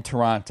total in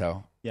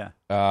Toronto. Yeah,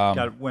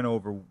 went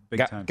over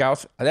big time.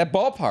 That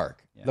ballpark.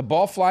 Yeah. The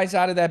ball flies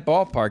out of that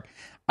ballpark.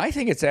 I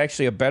think it's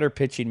actually a better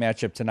pitching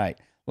matchup tonight.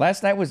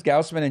 Last night was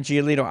Gausman and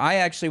Giolito. I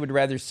actually would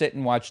rather sit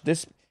and watch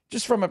this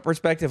just from a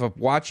perspective of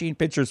watching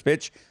pitchers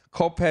pitch.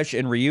 Kopech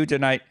and Ryu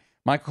tonight.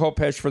 Michael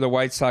Kopech for the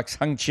White Sox,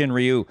 Hyun-Jin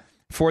Ryu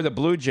for the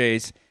Blue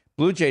Jays.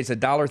 Blue Jays,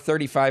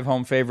 $1.35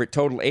 home favorite,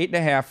 total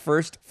 8.5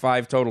 first,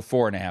 5 total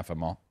 4.5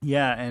 them all.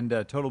 Yeah, and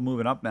total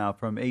moving up now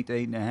from 8 to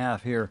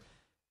 8.5 here.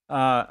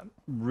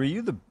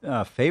 Ryu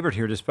the favorite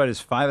here, despite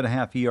his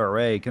 5.5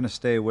 ERA, going to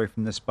stay away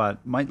from this spot.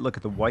 Might look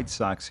at the White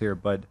Sox here,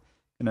 but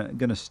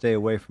going to stay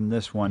away from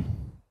this one.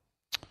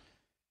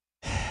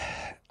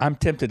 I'm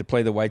tempted to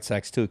play the White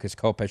Sox, too, because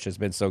Kopech has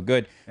been so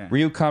good. Yeah.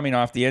 Ryu coming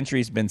off the injury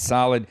has been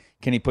solid.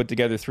 Can he put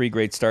together 3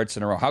 great starts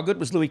in a row? How good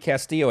was Louis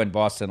Castillo in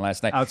Boston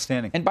last night?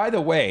 Outstanding. And by the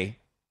way,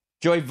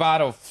 Joey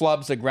Votto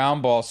flubs a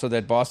ground ball so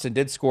that Boston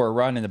did score a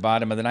run in the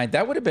bottom of the ninth.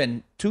 That would have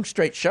been 2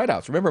 straight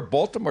shutouts. Remember,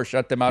 Baltimore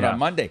shut them out on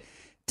Monday,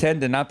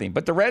 10-0.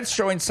 But the Reds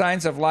showing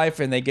signs of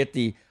life, and they get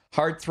the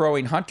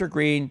hard-throwing Hunter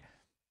Green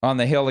on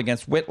the hill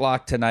against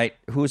Whitlock tonight,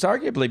 who's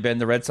arguably been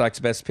the Red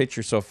Sox best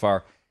pitcher so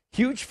far.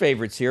 Huge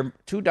favorites here,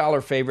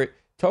 $2 favorite,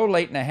 total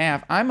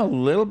 8.5. I'm a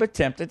little bit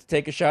tempted to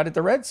take a shot at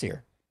the Reds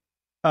here.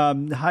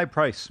 High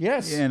price.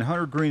 Yes. And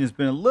Hunter Green has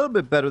been a little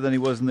bit better than he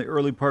was in the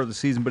early part of the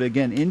season, but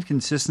again,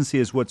 inconsistency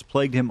is what's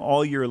plagued him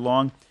all year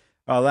long.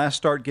 Last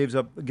start gives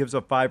up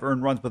 5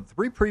 earned runs, but the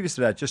 3 previous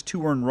to that, just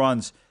 2 earned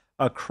runs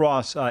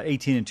across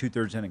 18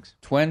 2/3 innings.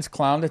 Twins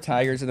clowned the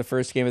Tigers in the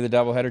first game of the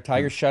doubleheader.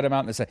 Tigers shut him out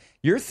in the second.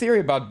 Your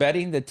theory about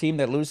betting the team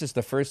that loses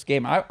the first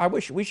game, I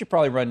wish we should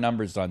probably run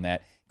numbers on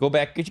that. Go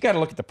back, because you got to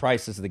look at the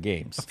prices of the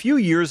games. A few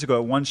years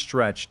ago, at one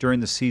stretch during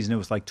the season, it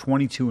was like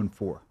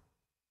 22-4.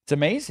 It's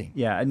amazing.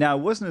 Yeah, now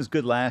it wasn't as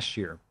good last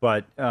year,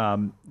 but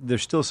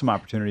there's still some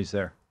opportunities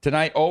there.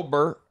 Tonight,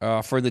 Ober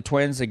for the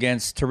Twins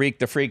against Tariq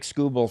the Freak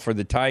Skubal for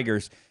the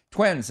Tigers.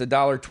 Twins,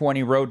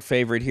 $1.20 road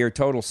favorite here,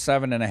 total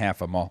 7.5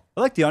 them all.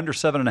 I like the under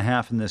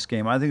 7.5 in this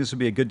game. I think this would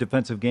be a good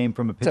defensive game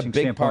from a pitching standpoint. It's a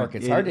big standpoint. park.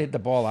 It's hard to hit the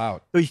ball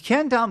out. But you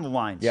can down the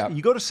lines. Yeah.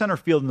 You go to center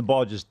field and the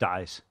ball just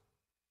dies.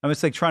 I mean,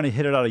 it's like trying to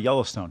hit it out of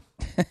Yellowstone.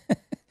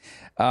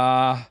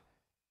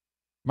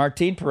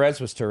 Martin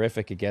Perez was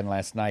terrific again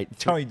last night. I'm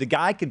telling you, the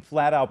guy can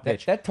flat out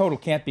pitch. That total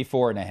can't be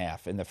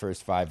 4.5 in the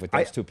first 5 with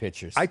those 2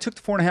 pitchers. I took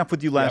the 4.5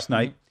 with you last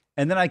night,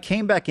 and then I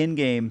came back in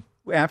game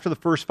after the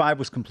first 5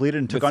 was completed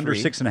and took under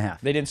 6.5.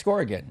 They didn't score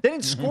again. They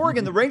didn't score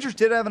again. The Rangers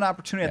did have an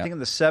opportunity, I think, in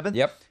the 7th.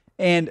 Yep.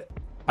 And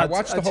I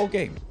watched the whole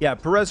game. Yeah,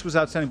 Perez was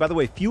outstanding. By the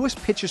way,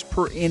 fewest pitches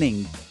per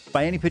inning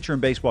by any pitcher in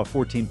baseball,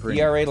 14 per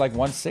inning. ERA like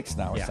 1.6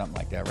 now or something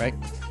like that, right?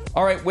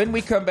 All right, when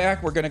we come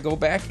back, we're going to go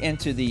back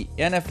into the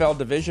NFL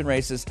division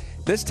races.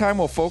 This time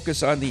we'll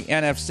focus on the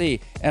NFC,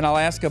 and I'll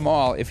ask him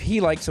all if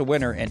he likes a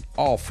winner in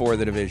all 4 of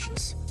the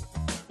divisions.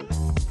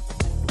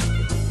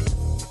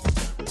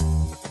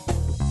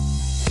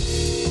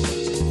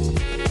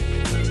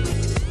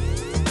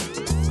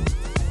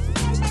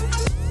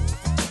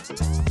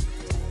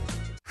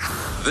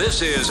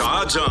 This is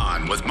Odds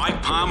On with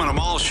Mike Palm and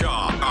Amal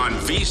Shaw on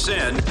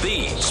VSiN,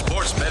 the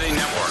Sports Betting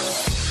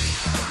Network.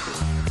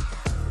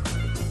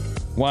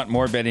 Want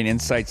more betting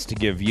insights to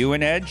give you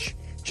an edge?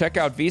 Check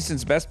out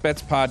VSiN's Best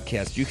Bets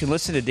podcast. You can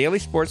listen to daily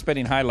sports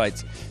betting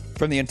highlights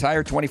from the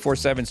entire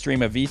 24/7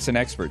 stream of VSiN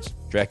experts,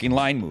 tracking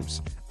line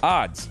moves,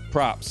 odds,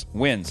 props,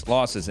 wins,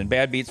 losses, and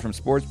bad beats from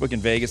Sportsbook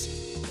in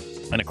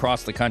Vegas and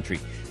across the country.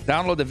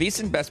 Download the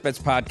VSiN Best Bets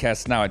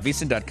podcast now at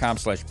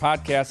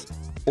vsin.com/podcast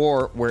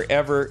or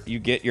wherever you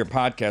get your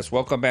podcasts.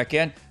 Welcome back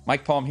in.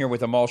 Mike Palm here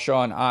with Amal Shaw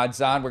on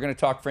Odds On. We're going to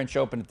talk French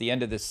Open at the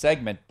end of this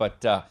segment, but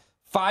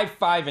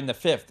 5-5 in the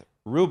 5th,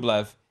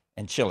 Rublev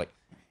and Cilic.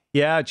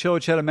 Yeah,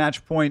 Cilic had a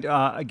match point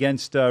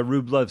against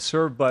Rublev's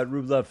serve, but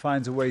Rublev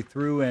finds a way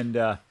through. And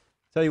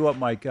tell you what,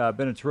 Mike,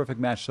 been a terrific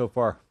match so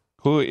far.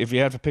 Who, if you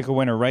have to pick a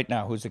winner right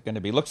now, who's it going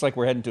to be? Looks like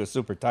we're heading to a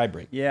super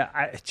tiebreak. Yeah,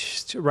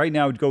 right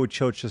now I would go with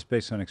Cilic just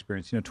based on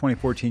experience.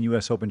 2014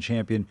 U.S. Open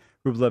champion.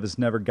 Rublev has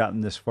never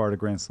gotten this far to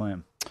Grand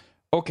Slam.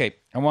 Okay,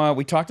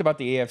 we talked about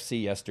the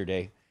AFC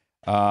yesterday,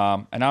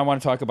 and I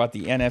want to talk about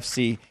the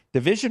NFC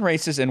division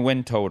races and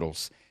win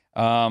totals.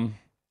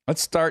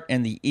 Let's start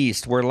in the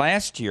East, where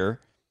last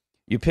year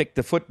you picked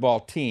the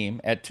football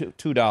team at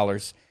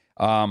 $2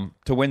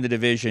 to win the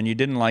division. You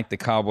didn't like the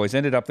Cowboys.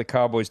 Ended up the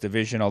Cowboys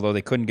division, although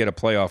they couldn't get a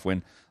playoff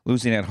win,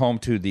 losing at home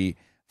to the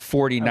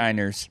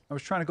 49ers. I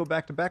was trying to go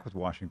back-to-back with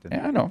Washington.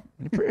 Yeah, I know.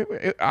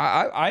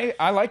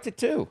 I liked it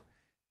too.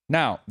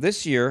 Now,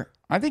 this year,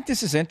 I think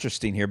this is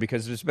interesting here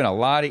because there's been a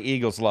lot of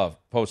Eagles love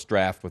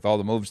post-draft with all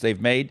the moves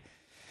they've made.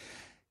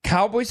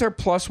 Cowboys are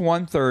plus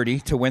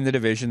 130 to win the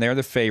division. They're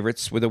the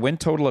favorites with a win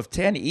total of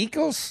 10.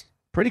 Eagles,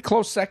 pretty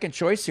close second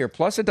choice here,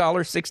 plus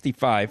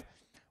 $1.65.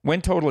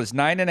 Win total is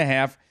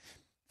 9.5.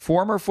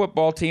 Former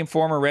football team,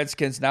 former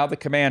Redskins, now the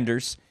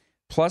Commanders,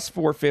 plus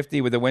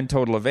 450 with a win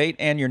total of 8.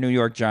 And your New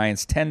York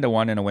Giants,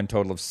 10-1 and a win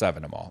total of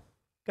 7 them all.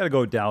 Got to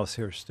go with Dallas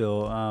here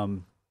still.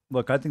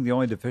 Look, I think the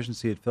only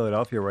deficiency at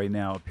Philadelphia right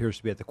now appears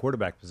to be at the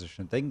quarterback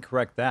position. If they can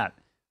correct that,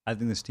 I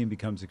think this team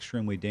becomes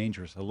extremely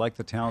dangerous. I like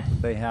the talent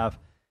that they have.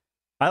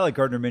 I like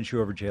Gardner Minshew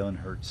over Jalen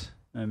Hurts.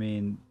 I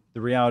mean, the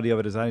reality of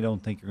it is I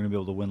don't think you're going to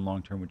be able to win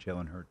long-term with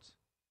Jalen Hurts.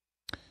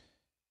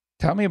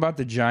 Tell me about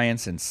the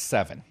Giants in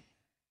 7.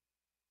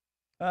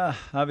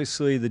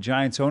 Obviously, the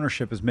Giants'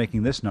 ownership is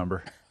making this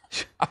number.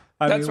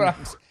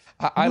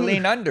 I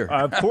lean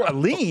under.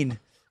 Lean?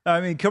 I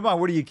mean, come on,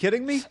 what are you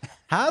kidding me?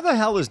 How the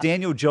hell is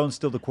Daniel Jones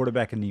still the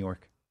quarterback in New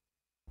York?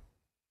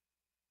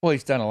 Well,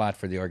 he's done a lot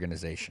for the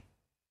organization.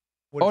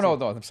 No,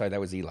 I'm sorry, that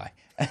was Eli.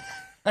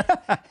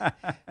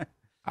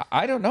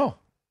 I don't know.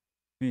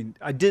 I mean,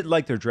 I did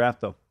like their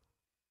draft, though.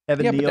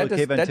 Evan Neal,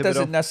 that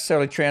doesn't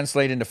necessarily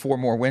translate into 4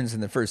 more wins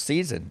in the first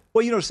season.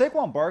 Well,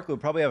 Saquon Barkley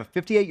will probably have a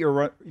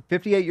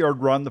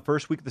 58-yard run the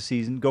first week of the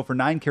season, go for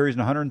 9 carries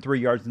and 103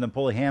 yards, and then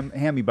pull a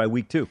hammy by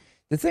week 2.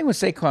 The thing with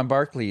Saquon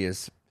Barkley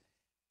is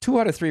 2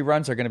 out of 3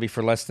 runs are going to be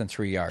for less than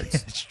 3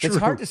 yards. It's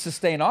hard to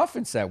sustain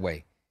offense that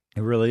way.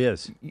 It really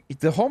is.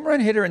 The home run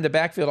hitter in the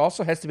backfield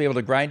also has to be able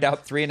to grind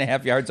out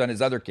 3.5 yards on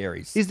his other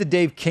carries. He's the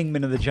Dave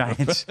Kingman of the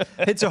Giants.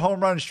 Hits a home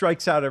run and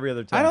strikes out every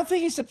other time. I don't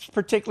think he's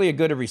particularly a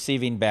good a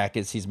receiving back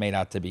as he's made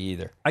out to be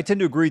either. I tend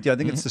to agree with you. I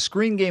think it's the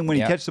screen game when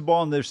he catches the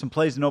ball and there's some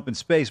plays in open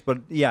space. But,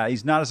 yeah,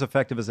 he's not as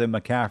effective as a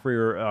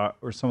McCaffrey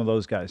or some of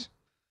those guys.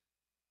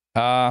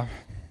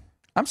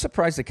 I'm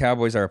surprised the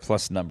Cowboys are a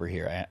plus number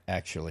here,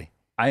 actually.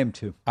 I am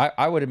too.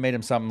 I would have made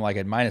him something like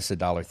at minus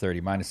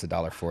 $1.30, minus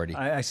 $1.40.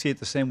 I see it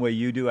the same way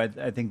you do. I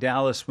think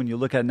Dallas, when you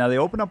look at it now, they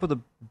open up with a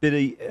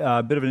bit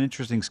of an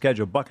interesting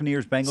schedule.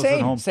 Buccaneers, Bengals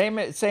at home. Same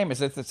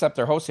as except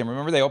they're hosting.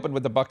 Remember, they opened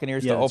with the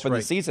Buccaneers to open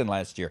the season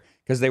last year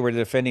because they were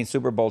defending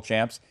Super Bowl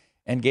champs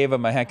and gave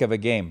them a heck of a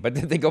game. But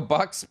then they go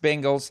Bucs,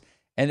 Bengals,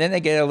 and then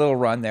they get a little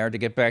run there to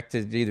get back to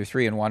either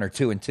 3-1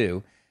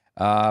 or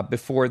 2-2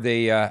 before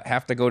they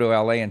have to go to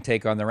L.A. and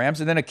take on the Rams.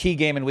 And then a key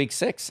game in Week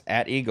 6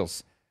 at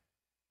Eagles.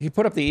 You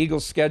put up the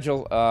Eagles'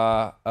 schedule,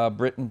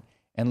 Britton,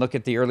 and look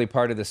at the early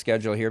part of the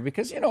schedule here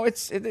because,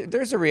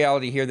 there's a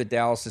reality here that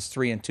Dallas is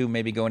 3-2,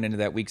 maybe going into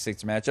that Week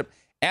 6 matchup.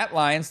 At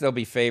Lions, they'll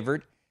be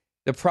favored.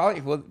 They'll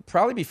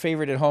probably be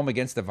favored at home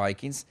against the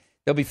Vikings.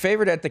 They'll be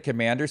favored at the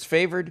Commanders.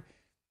 Favored,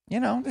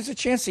 there's a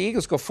chance the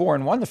Eagles go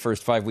 4-1 the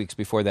first 5 weeks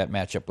before that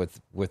matchup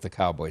with the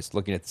Cowboys,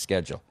 looking at the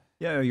schedule.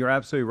 Yeah, you're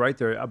absolutely right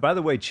there. By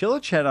the way,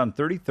 Chilich had on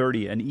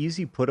 30-30 an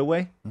easy put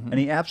away, and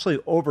he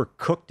absolutely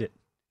overcooked it.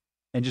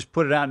 And just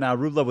put it out now.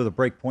 Rublev with a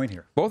break point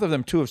here. Both of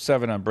them 2 of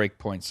 7 on break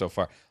points so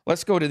far.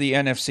 Let's go to the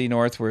NFC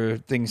North where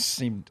things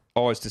seem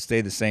always to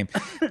stay the same.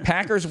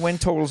 Packers win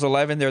totals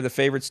 11. They're the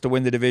favorites to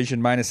win the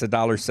division, minus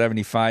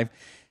 $1.75.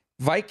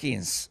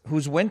 Vikings,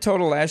 whose win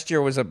total last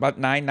year was about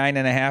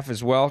 9.5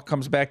 as well,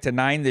 comes back to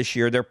 9 this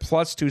year. They're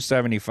plus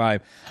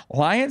 275.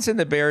 Lions and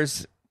the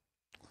Bears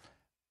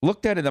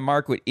looked at in the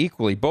market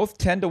equally. Both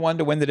 10-1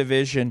 to win the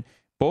division.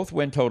 Both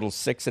win totals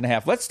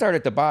 6.5. Let's start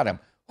at the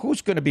bottom.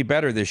 Who's going to be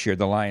better this year,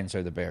 the Lions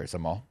or the Bears,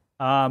 Amal?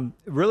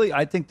 Really,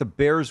 I think the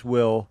Bears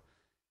will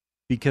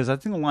because I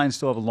think the Lions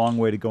still have a long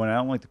way to go, and I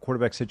don't like the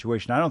quarterback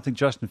situation. I don't think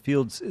Justin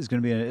Fields is going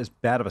to be in as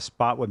bad of a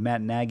spot with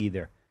Matt Nagy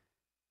there.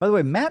 By the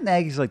way, Matt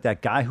Nagy's like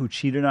that guy who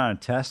cheated on a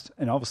test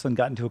and all of a sudden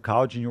got into a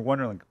college, and you're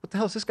wondering, like, what the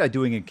hell is this guy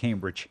doing in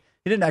Cambridge?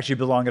 He didn't actually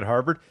belong at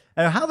Harvard.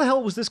 And how the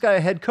hell was this guy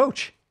a head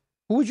coach?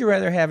 Who would you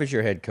rather have as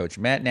your head coach,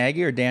 Matt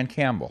Nagy or Dan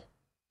Campbell?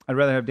 I'd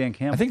rather have Dan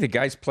Campbell. I think the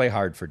guys play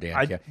hard for Dan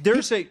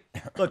Campbell.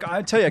 Look,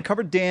 I tell you, I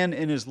covered Dan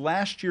in his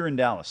last year in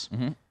Dallas,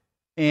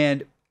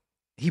 and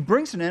he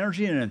brings an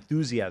energy and an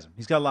enthusiasm.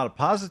 He's got a lot of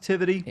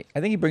positivity.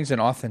 I think he brings an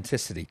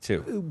authenticity,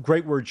 too.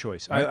 Great word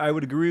choice. Right. I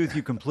would agree with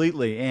you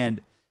completely.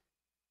 And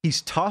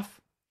he's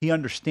tough. He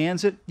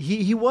understands it.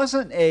 He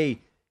wasn't a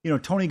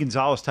Tony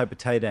Gonzalez type of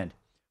tight end,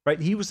 right?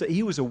 He was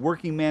a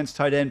working man's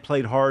tight end,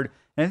 played hard,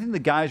 and I think the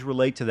guys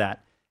relate to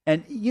that.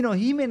 And,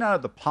 he may not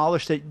have the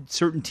polish that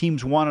certain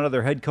teams want out of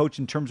their head coach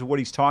in terms of what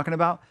he's talking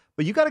about,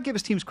 but you got to give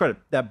his teams credit.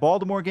 That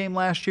Baltimore game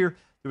last year,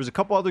 there was a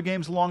couple other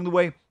games along the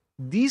way.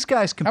 These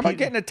guys competed. How about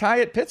getting a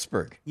tie at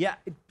Pittsburgh? Yeah,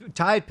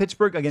 tie at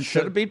Pittsburgh against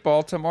should have beat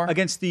Baltimore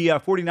against the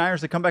 49ers.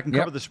 They come back and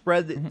cover the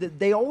spread.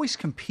 They always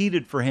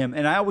competed for him,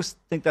 and I always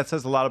think that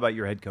says a lot about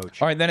your head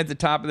coach. All right, then at the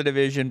top of the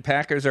division,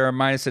 Packers are a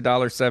minus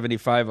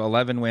 $1.75,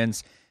 11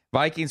 wins.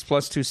 Vikings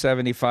plus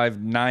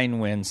 275, 9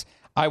 wins.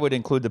 I would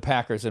include the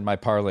Packers in my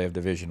parlay of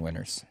division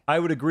winners. I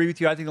would agree with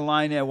you. I think the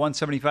line at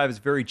 175 is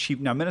very cheap.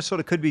 Now,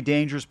 Minnesota could be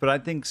dangerous, but I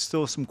think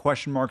still some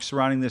question marks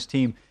surrounding this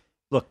team.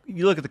 Look,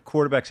 you look at the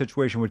quarterback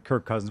situation with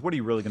Kirk Cousins. What are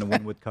you really going to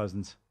win with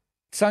Cousins?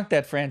 Sunk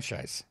that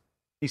franchise.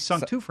 He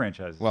sunk 2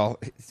 franchises. Well,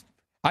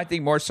 I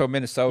think more so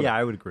Minnesota. Yeah,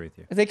 I would agree with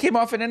you. They came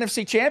off an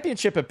NFC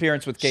Championship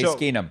appearance with Case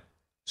Keenum.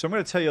 So I'm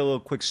going to tell you a little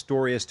quick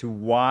story as to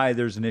why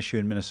there's an issue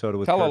in Minnesota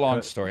with Tell a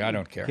long story. I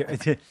don't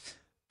care.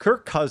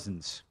 Kirk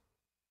Cousins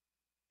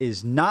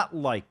is not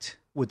liked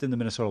within the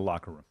Minnesota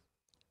locker room.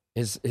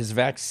 Is his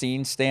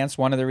vaccine stance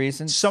one of the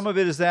reasons? Some of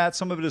it is that.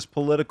 Some of it is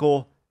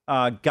political.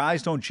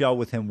 Guys don't gel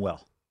with him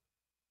well.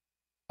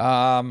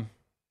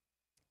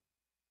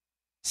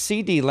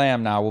 CeeDee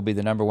Lamb now will be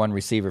the number one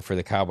receiver for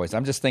the Cowboys.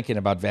 I'm just thinking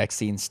about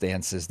vaccine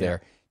stances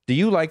there. Do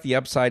you like the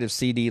upside of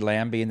CeeDee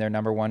Lamb being their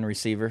number one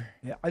receiver?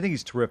 Yeah, I think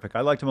he's terrific.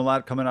 I liked him a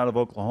lot coming out of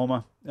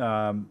Oklahoma.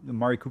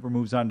 Amari Cooper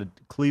moves on to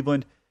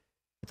Cleveland.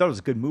 I thought it was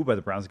a good move by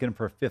the Browns, get him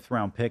for a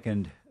 5th-round pick.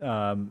 And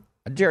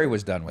Jerry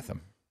was done with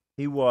him.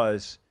 He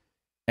was.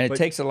 And it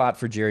takes a lot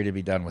for Jerry to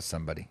be done with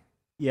somebody.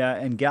 Yeah,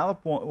 and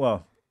Gallup,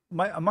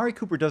 Amari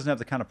Cooper doesn't have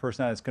the kind of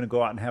personality that's going to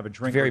go out and have a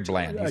drink. He's very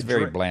bland. He's a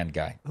very bland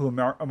guy. Who,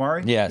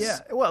 Amari? Yes.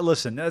 Yeah. Well,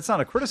 listen, that's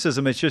not a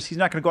criticism. It's just he's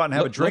not going to go out and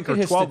have a drink or 12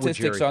 with Jerry. Look at his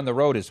statistics on the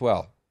road as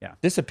well. Yeah.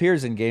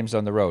 Disappears in games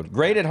on the road.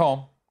 Great at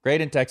home.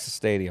 Great in Texas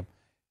Stadium.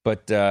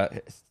 But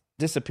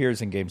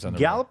disappears in games on the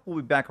road. Gallup will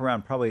be back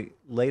around probably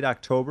late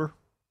October,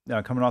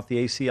 coming off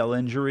the ACL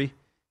injury.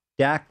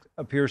 Dak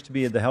appears to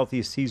be the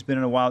healthiest he's been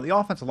in a while. The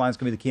offensive line is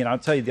going to be the key. And I'll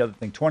tell you the other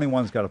thing.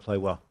 21's got to play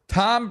well.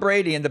 Tom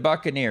Brady and the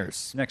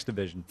Buccaneers. Next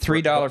division.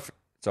 $3.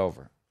 It's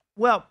over.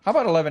 Well, how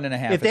about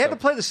 11.5? If they had to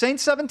play the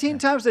Saints 17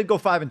 times, they'd go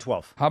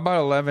 5-12. How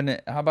about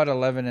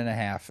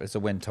 11.5 as a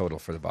win total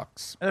for the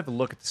Bucs? I'd have to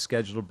look at the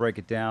schedule to break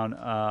it down.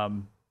 I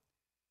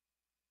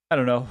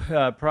don't know,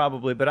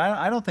 probably, but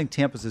I don't think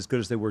Tampa's as good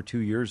as they were 2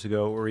 years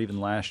ago or even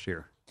last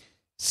year.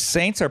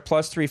 Saints are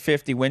plus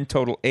 350, win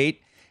total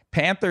 8.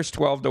 Panthers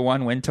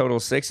 12-1, win total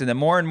 6. And then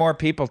more and more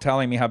people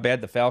telling me how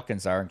bad the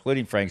Falcons are,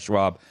 including Frank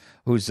Schwab,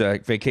 who's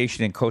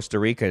vacationing in Costa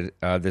Rica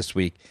this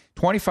week.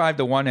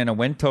 25-1 and a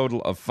win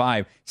total of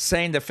 5,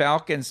 saying the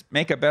Falcons,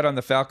 make a bet on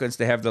the Falcons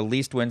to have the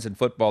least wins in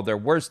football. They're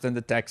worse than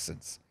the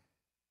Texans.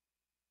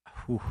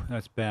 Whew,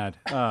 that's bad.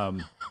 I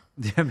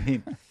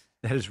mean,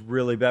 that is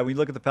really bad. When you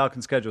look at the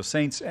Falcons' schedule,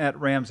 Saints at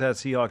Rams, at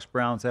Seahawks,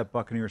 Browns, at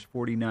Buccaneers,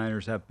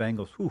 49ers, at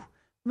Bengals. Whew,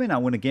 they may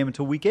not win a game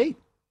until week 8.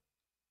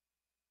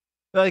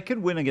 Well, they could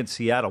win against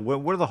Seattle.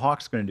 What are the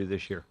Hawks going to do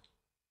this year?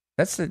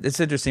 It's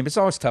interesting, but it's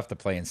always tough to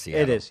play in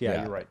Seattle. It is,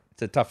 yeah, you're right.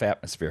 It's a tough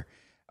atmosphere.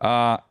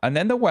 And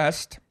then the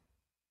West,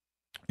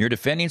 your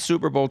defending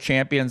Super Bowl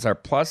champions are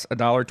plus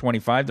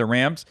 $1.25. The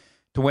Rams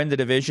to win the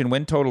division,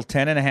 win total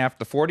 10.5.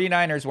 The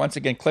 49ers, once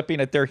again, clipping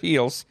at their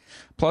heels,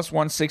 plus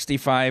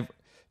 165,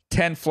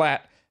 10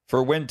 flat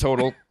for win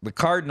total. The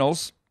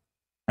Cardinals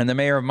and the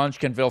mayor of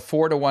Munchkinville,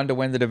 4-1 to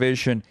win the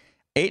division,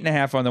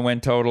 8.5 on the win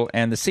total.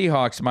 And the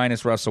Seahawks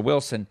minus Russell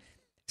Wilson,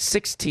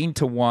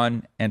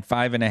 16-1 and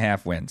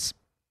 5.5 wins.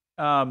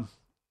 I'm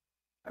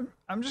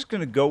just going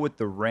to go with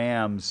the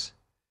Rams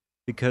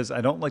because I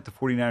don't like the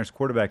 49ers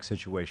quarterback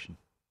situation.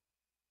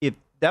 If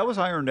that was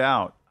ironed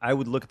out, I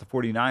would look at the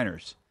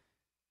 49ers.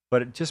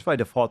 But just by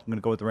default, I'm going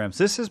to go with the Rams.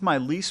 This is my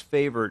least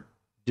favorite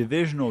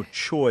divisional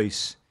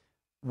choice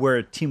where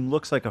a team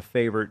looks like a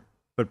favorite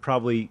but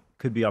probably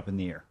could be up in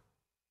the air.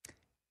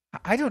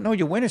 I don't know.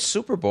 You win a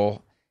Super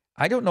Bowl.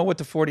 I don't know what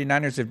the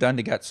 49ers have done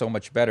to get so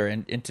much better.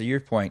 And to your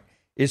point,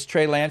 is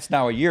Trey Lance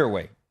now a year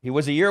away? He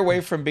was a year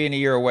away from being a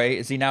year away.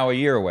 Is he now a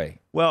year away?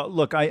 Well,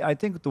 look, I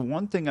think the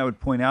one thing I would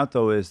point out,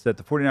 though, is that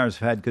the 49ers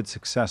have had good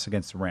success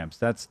against the Rams.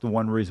 That's the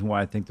one reason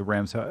why I think the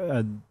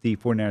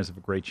 49ers have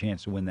a great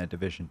chance to win that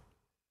division.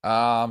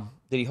 Did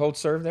he hold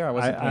serve there?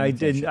 I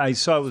didn't. I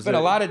saw it was been a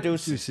lot of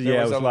deuces.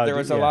 Yeah, there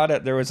was a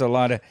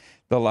lot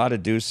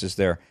of deuces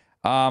there.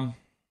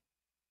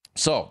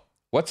 So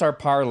what's our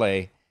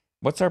parlay?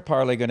 What's our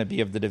parlay going to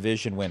be of the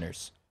division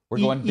winners? We're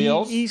going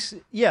Bills.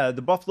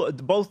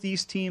 Both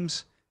East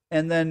teams.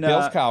 And then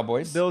Bills,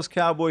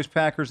 Cowboys,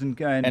 Packers,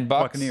 and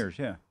Buccaneers.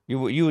 Yeah,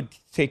 you would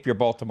take your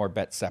Baltimore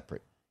bet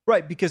separate,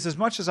 right? Because as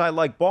much as I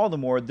like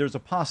Baltimore, there's a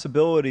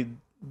possibility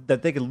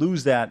that they could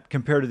lose that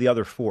compared to the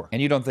other 4.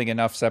 And you don't think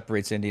enough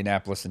separates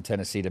Indianapolis and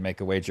Tennessee to make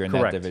a wager in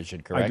that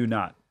division, correct? I do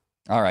not.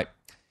 All right.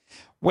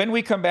 When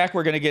we come back,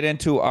 we're going to get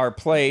into our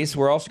plays.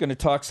 We're also going to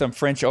talk some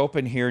French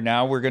Open here.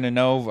 Now we're going to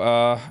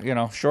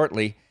know,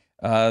 shortly.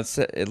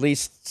 At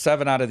least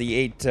 7 out of the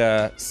 8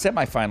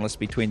 semifinalists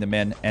between the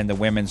men and the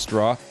women's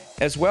draw,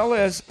 as well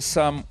as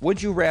some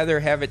would you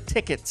rather have it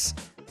tickets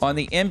on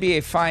the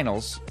NBA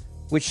Finals,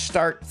 which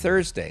start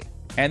Thursday,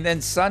 and then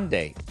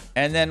Sunday,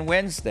 and then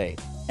Wednesday,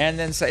 and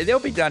then say they'll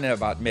be done in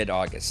about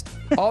mid-August.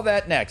 All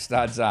that next,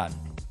 Odds On.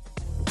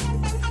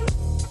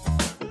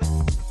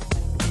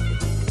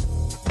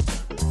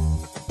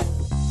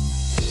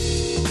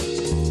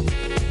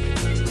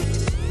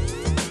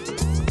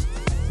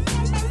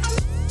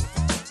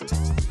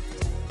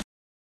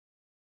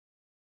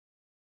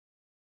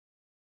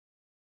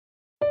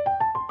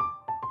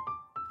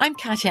 I'm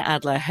Katya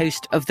Adler,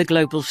 host of The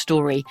Global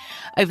Story.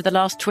 Over the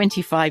last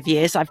 25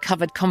 years, I've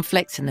covered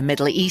conflicts in the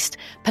Middle East,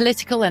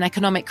 political and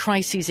economic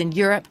crises in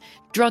Europe,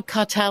 drug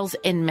cartels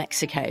in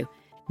Mexico.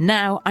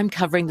 Now I'm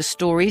covering the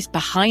stories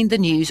behind the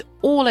news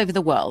all over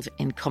the world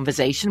in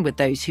conversation with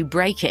those who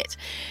break it.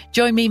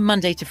 Join me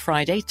Monday to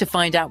Friday to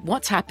find out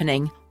what's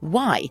happening,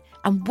 why,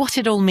 and what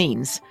it all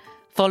means.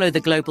 Follow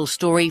The Global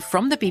Story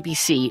from the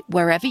BBC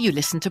wherever you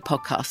listen to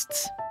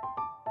podcasts.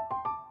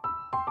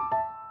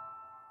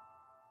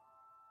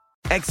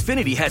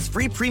 Xfinity has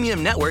free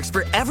premium networks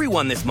for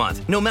everyone this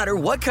month, no matter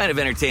what kind of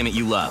entertainment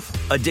you love.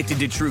 Addicted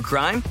to true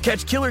crime?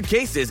 Catch killer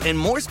cases and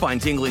more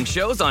spine-tingling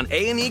shows on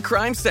A&E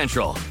Crime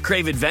Central.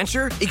 Crave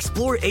adventure?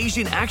 Explore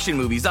Asian action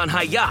movies on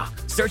Hi-YAH.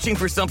 Searching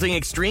for something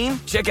extreme?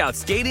 Check out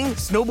skating,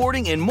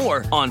 snowboarding, and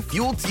more on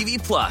Fuel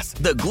TV Plus,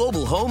 the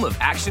global home of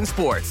action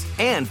sports.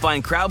 And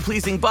find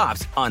crowd-pleasing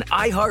bops on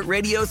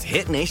iHeartRadio's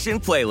Hit Nation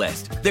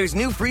playlist. There's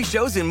new free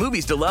shows and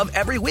movies to love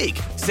every week.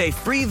 Say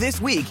free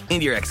this week in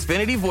your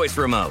Xfinity voice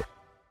remote.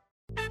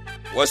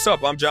 What's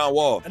up? I'm John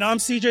Wall. And I'm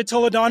CJ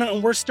Toledano,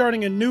 and we're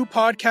starting a new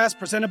podcast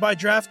presented by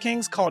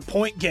DraftKings called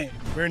Point Game.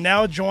 We're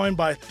now joined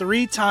by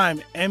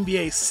three-time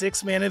NBA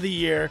Sixth Man of the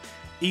Year,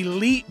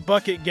 elite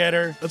bucket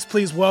getter. Let's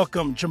please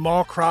welcome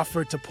Jamal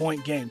Crawford to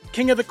Point Game.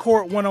 King of the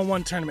Court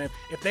one-on-one tournament.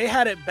 If they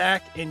had it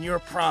back in your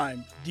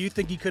prime, do you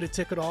think you could have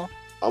took it all?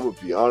 I'm going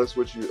to be honest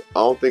with you. I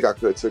don't think I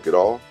could have took it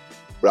all,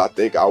 but I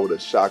think I would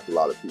have shocked a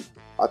lot of people.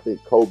 I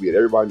think Kobe and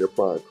everybody in their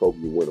prime, Kobe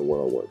would win a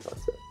one-on-one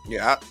contest.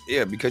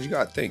 Yeah, because you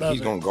got to think.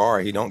 He's going to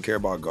guard. He don't care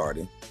about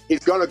guarding. He's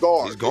going to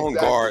guard. He's going to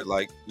guard.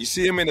 Like, you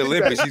see him in the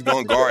Olympics, he's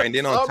going to guard. And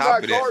then on top of that.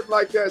 I'm not guarding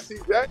like that,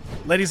 CJ.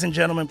 Ladies and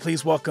gentlemen,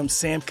 please welcome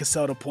Sam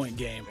Cassell to Point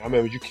Game. I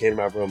remember you came to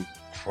my room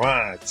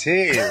crying,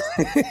 tears.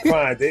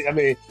 Crying. I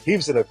mean, he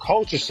was in a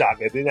culture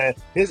shock. And then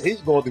he's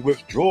going through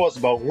withdrawals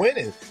about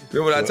winning.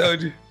 Remember what I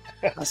told you?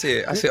 I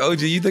said,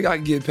 OG, you think I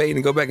can get paid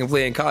and go back and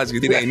play in college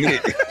because it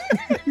ain't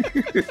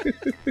it?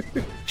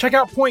 Check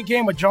out Point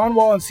Game with John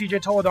Wall and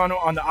CJ Toledano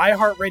on the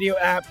iHeartRadio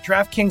app,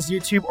 DraftKings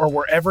YouTube, or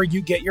wherever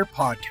you get your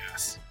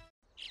podcasts.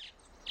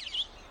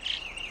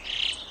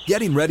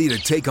 Getting ready to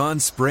take on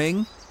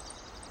spring?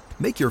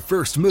 Make your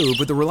first move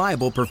with the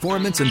reliable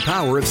performance and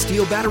power of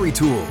Steel battery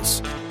tools.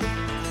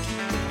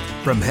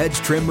 From hedge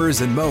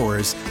trimmers and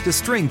mowers to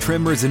string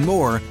trimmers and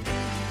more,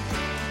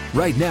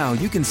 right now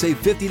you can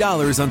save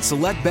 $50 on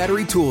select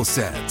battery tool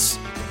sets.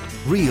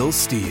 Real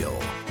Steel.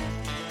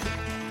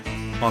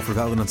 Offer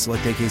valid on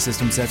select AK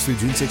system sets through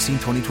June 16,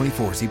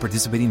 2024. See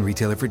participating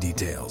retailer for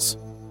details.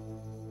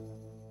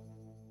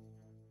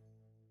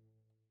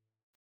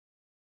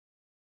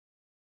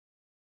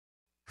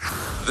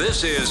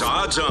 This is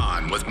Odds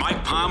On with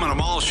Mike Palm and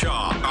Amal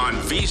Shaw on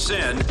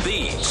VSiN,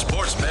 the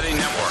Sports Betting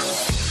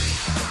Network.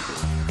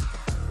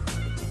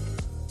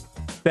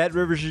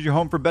 BetRivers is your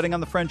home for betting on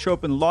the French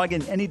Open. Log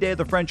in any day of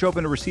the French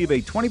Open to receive a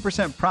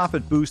 20%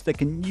 profit boost that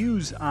can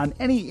use on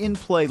any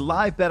in-play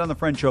live bet on the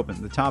French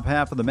Open. The top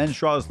half of the men's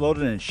draw is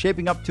loaded and is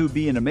shaping up to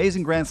be an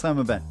amazing Grand Slam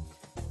event.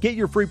 Get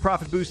your free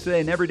profit boost today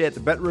and every day at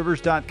the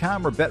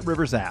BetRivers.com or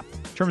BetRivers app.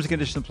 Terms and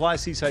conditions apply.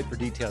 See site for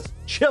details.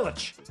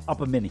 Chilich up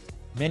a mini.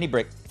 Mini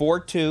break.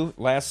 4-2.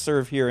 Last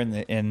serve here in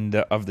the end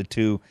of the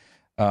two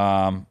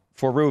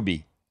for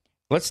Ruby.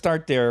 Let's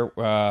start there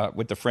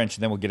with the French,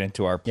 and then we'll get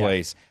into our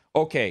plays.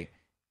 Yeah. Okay.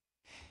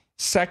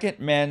 Second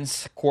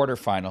men's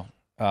quarterfinal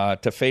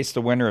to face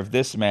the winner of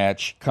this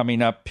match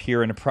coming up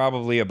here in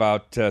probably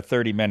about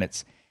 30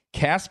 minutes.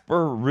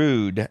 Casper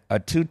Ruud, a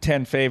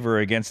 2-10 favor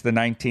against the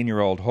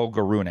 19-year-old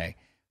Holger Rune.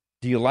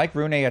 Do you like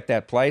Rune at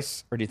that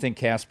place, or do you think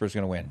Casper's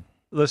going to win?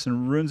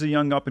 Listen, Rune's a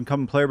young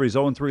up-and-coming player, but he's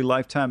 0-3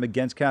 lifetime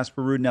against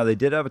Casper Ruud. Now, they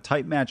did have a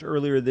tight match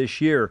earlier this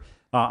year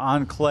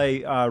on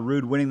clay.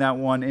 Ruud winning that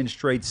one in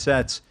straight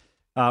sets.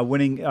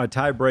 Winning a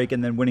tie break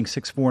and then winning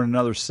 6-4 in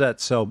another set.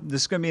 So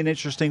this is going to be an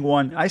interesting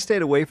one. I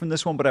stayed away from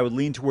this one, but I would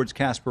lean towards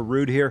Casper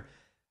Ruud here.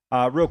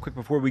 Real quick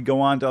before we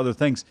go on to other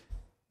things,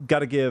 got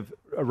to give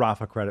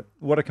Rafa credit.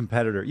 What a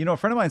competitor. You know, a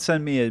friend of mine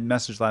sent me a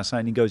message last night,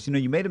 and he goes,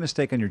 you made a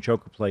mistake on your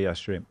Joker play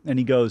yesterday. And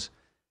he goes,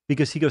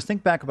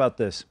 think back about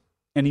this.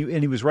 And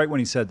he was right when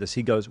he said this.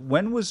 He goes,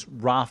 when was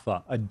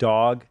Rafa a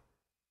dog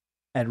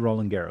at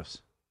Roland Garros?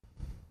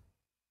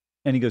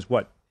 And he goes,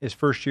 what, his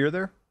first year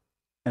there?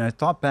 And I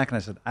thought back and I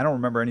said, I don't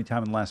remember any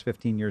time in the last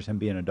 15 years him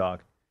being a dog.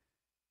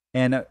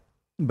 And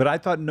but I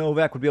thought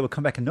Novak would be able to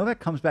come back. And Novak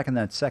comes back in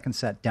that second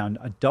set down.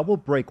 A double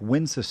break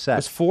wins the set.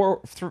 It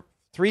was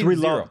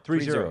 3-0.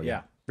 3-0,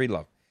 yeah.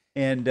 3-love.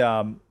 And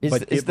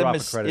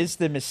is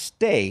the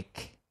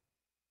mistake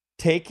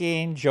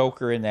taking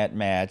Joker in that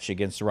match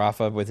against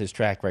Rafa with his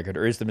track record,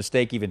 or is the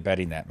mistake even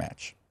betting that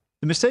match?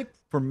 The mistake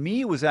for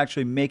me was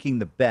actually making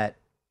the bet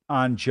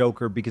on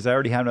Joker because I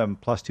already had him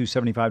plus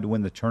 275 to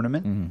win the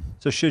tournament. Mm-hmm.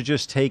 So should have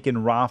just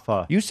taken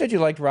Rafa. You said you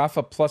liked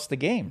Rafa plus the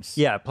games.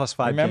 Yeah, plus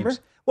 5 Remember? games.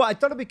 Well, I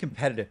thought it'd be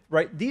competitive,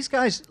 right? These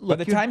guys look.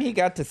 By the time he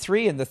got to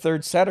 3 in the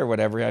third set or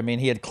whatever, I mean,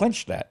 he had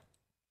clinched that.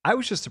 I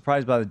was just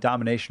surprised by the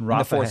domination Rafa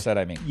in the fourth had. set,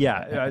 I mean.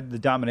 Yeah, the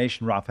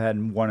domination Rafa had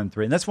in 1 and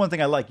 3. And that's one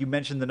thing I like. You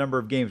mentioned the number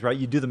of games, right?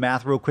 You do the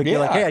math real quick. You're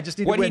like, hey, I just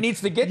need to win. What he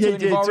needs to get to,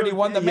 and you've already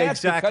won the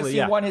match because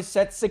he won his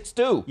set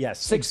 6-2.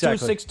 Yes, 6-2,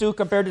 exactly. 6-2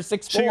 compared to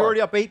 6-4. So you're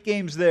already up 8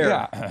 games there.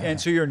 Yeah. And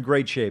so you're in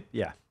great shape.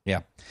 Yeah. Yeah.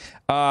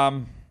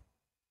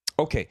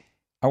 Okay.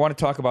 I want to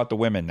talk about the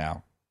women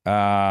now.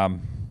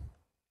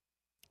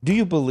 Do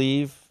you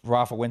believe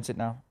Rafa wins it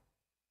now?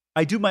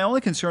 I do. My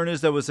only concern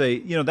is that was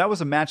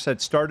a match that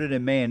started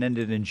in May and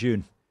ended in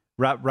June.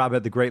 Rob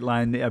had the great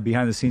line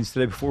behind the scenes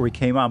today before we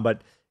came on,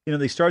 but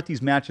they start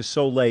these matches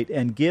so late,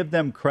 and give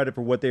them credit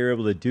for what they were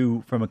able to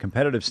do from a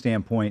competitive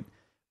standpoint.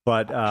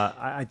 But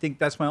I think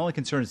that's my only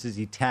concern is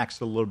he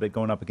taxed a little bit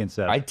going up against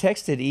that. I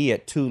texted E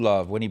at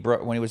 2-love when he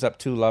was up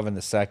 2-love in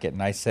the second,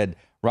 and I said,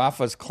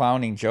 Rafa's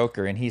clowning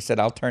Joker, and he said,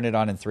 I'll turn it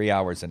on in 3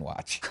 hours and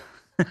watch.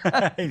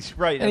 He's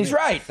right. And he's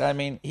right. I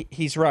mean,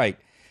 he's right.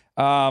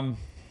 All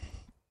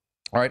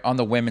right, on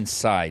the women's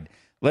side,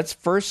 let's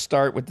first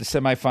start with the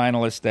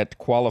semifinalists that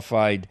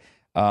qualified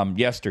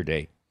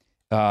yesterday.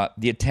 The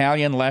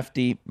Italian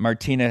lefty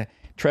Martina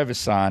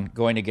Trevisan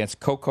going against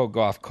Coco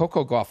Gauff.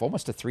 Coco Gauff,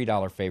 almost a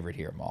 $3 favorite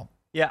here, Mal.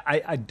 Yeah,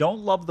 I don't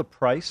love the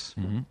price,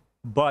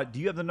 but do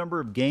you have the number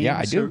of games? Yeah,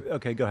 I do.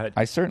 Okay, go ahead.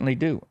 I certainly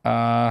do.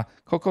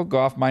 Coco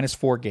Gauff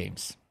 -4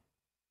 games.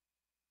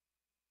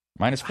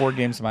 -4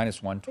 games,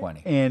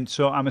 -120. And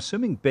so I'm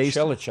assuming based...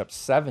 Cilic up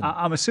 7.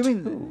 I'm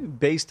assuming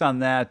based on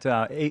that...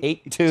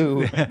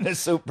 8-2 in the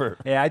Super.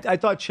 Yeah, I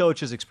thought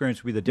Cilic's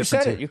experience would be the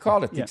difference. You said it. You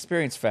called it the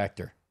experience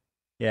factor.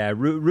 Yeah,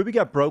 Ruby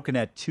got broken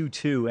at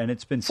 2-2, and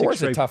it's been 6 4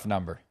 is a tough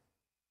number.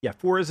 Yeah,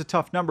 4 is a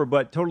tough number,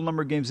 but total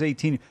number of games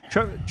 18.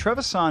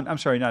 Trevisan, I'm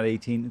sorry, not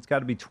 18. It's got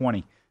to be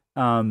 20.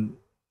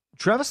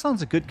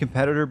 Trevisan's a good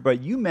competitor,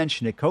 but you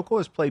mentioned it. Coco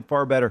has played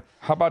far better.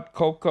 How about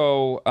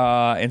Coco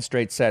in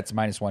straight sets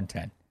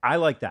 -110? I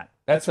like that.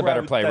 That's a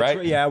better play,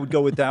 right? Yeah, I would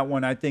go with that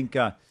one. I think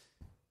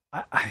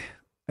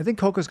I think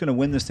Coco's going to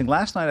win this thing.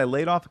 Last night I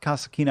laid off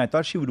Kasatkina. I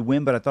thought she would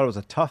win, but I thought it was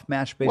a tough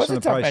match based on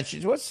the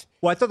price.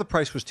 Well, I thought the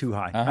price was too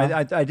high.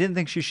 I didn't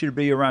think she should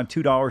be around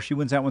 $2. She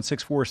wins that one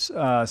 6-4,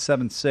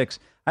 7-6.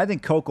 I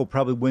think Coco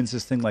probably wins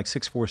this thing like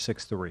 6-4,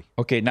 6-3.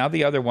 Okay, now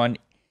the other one,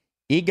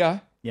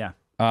 Iga. Yeah.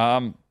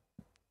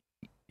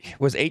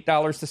 Was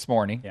 $8 this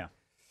morning. Yeah.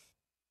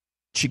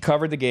 She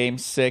covered the game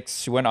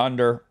 6. She went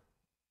under.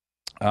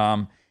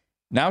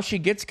 Now she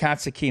gets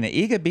Kasatkina.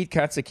 Iga beat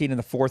Kasatkina in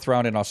the 4th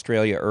round in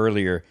Australia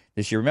earlier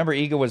this year. Remember,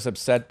 Iga was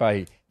upset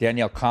by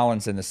Danielle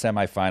Collins in the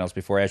semifinals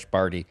before Ash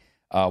Barty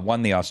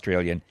won the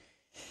Australian.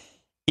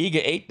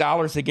 Iga,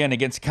 $8 again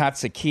against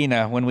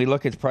Kasatkina. When we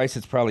look at the price,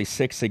 it's probably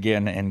 6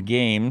 again in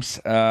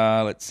games.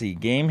 Let's see.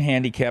 Game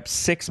handicap,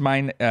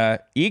 Iga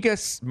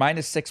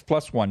 -6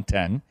 plus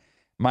 110,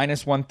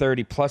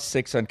 -130 plus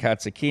 6 on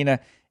Kasatkina,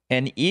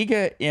 and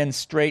Iga in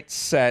straight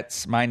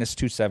sets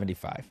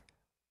 -275.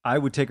 I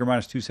would take her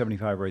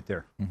 -275 right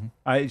there.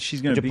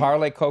 She's going to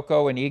parlay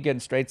Coco and Iga in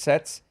straight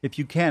sets? If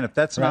you can. If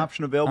that's an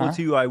option available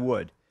to you, I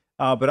would.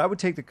 But I would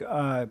take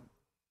the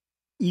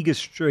Iga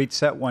straight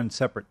set one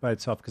separate by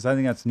itself because I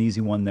think that's an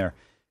easy one there.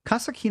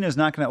 Kasatkina is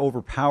not going to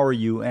overpower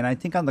you, and I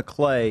think on the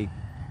clay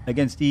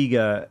against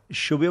Iga,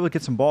 she'll be able to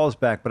get some balls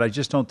back, but I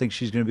just don't think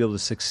she's going to be able to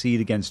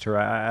succeed against her.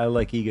 I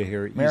like Iga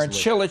here easily. Marin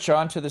Cilic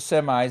on to the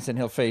semis, and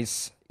he'll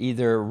face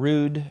either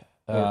Rude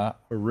or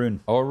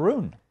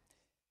Rune.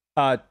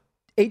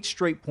 8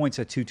 straight points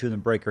at 2-2 in the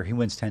breaker. He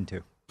wins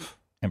 10-2.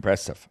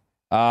 Impressive.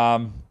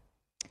 All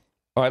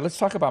right, let's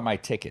talk about my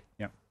ticket.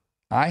 Yeah.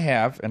 I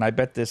have, and I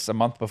bet this a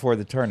month before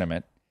the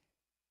tournament,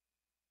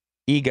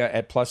 Iga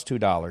at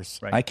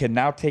 +$2. Right. I can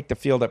now take the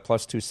field at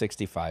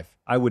 +265.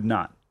 I would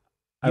not.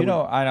 I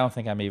don't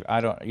think I'm even. I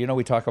don't.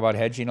 We talk about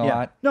hedging a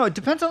lot. No, it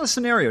depends on the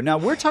scenario. Now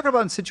we're talking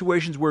about in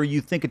situations where you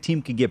think a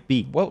team can get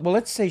beat. Well,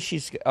 let's say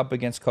she's up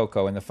against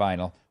Coco in the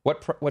final.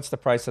 What's the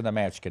price of the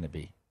match going to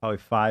be? Probably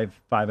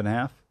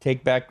 5.5.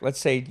 Take back. Let's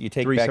say you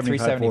take back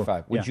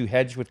 375. Would you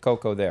hedge with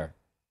Coco there?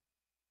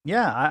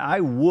 Yeah,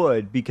 I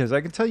would, because I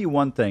can tell you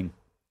one thing.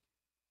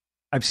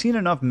 I've seen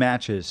enough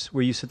matches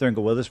where you sit there and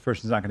go, well, this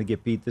person's not going to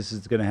get beat. This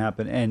is going to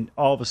happen. And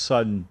all of a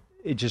sudden,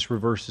 it just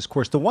reverses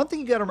course. The one thing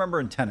you got to remember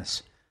in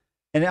tennis,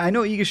 and I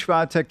know Iga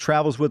Swiatek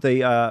travels with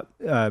a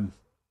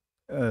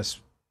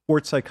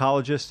sports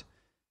psychologist,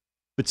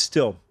 but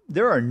still,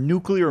 there are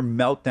nuclear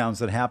meltdowns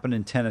that happen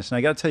in tennis. And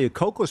I got to tell you,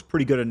 Coco's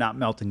pretty good at not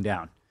melting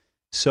down.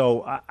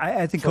 So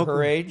I think for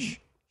her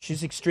age,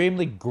 she's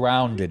extremely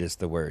grounded is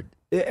the word.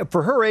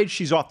 For her age,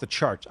 she's off the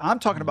charts. I'm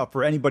talking about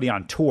for anybody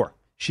on tour.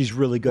 She's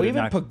really good at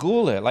even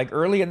Pegula, like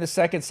early in the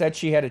second set,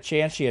 she had a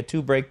chance. She had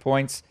 2 break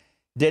points,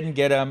 didn't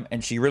get them,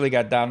 and she really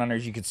got down on her.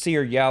 You could see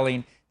her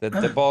yelling.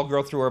 The ball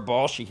go through her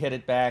ball. She hit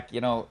it back,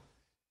 The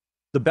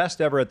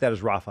best ever at that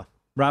is Rafa.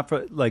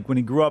 Rafa, like when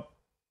he grew up,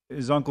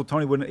 his uncle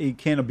Tony, he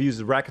can't abuse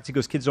the rackets. He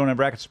goes, kids don't have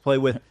rackets to play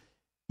with.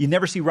 You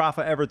never see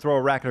Rafa ever throw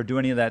a racket or do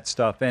any of that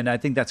stuff. And I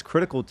think that's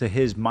critical to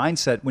his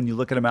mindset when you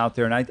look at him out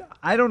there. And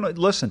I don't know.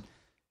 Listen,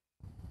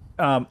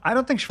 I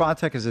don't think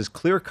Swiatek is as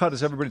clear-cut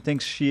as everybody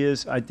thinks she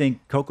is. I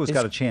think Coco's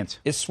got a chance.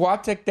 Is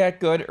Swiatek that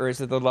good, or is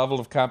it the level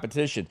of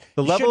competition?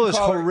 The level is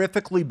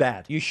horrifically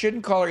bad. You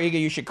shouldn't call her Iga.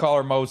 You should call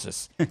her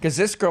Moses, because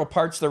this girl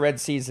parts the Red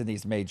Seas in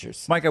these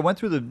majors. Mike, I went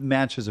through the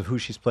matches of who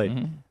she's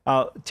played.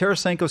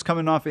 Tarasenko's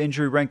coming off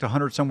injury, ranked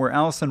 100 somewhere.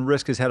 Alison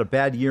Risk has had a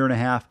bad year and a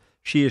half.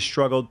 She has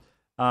struggled.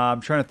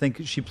 I'm trying to think.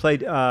 She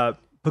played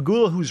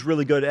Pegula, who's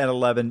really good at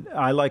 11.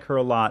 I like her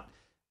a lot.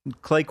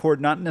 Clay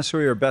court, not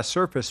necessarily her best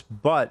surface,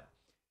 but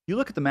you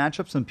look at the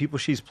matchups and people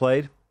she's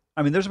played.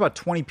 I mean, there's about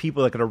 20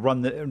 people that could have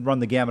run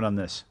the gamut on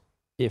this.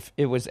 If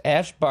it was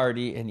Ash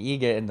Barty and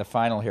Iga in the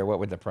final here, what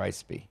would the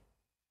price be?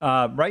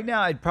 Right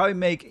now, I'd probably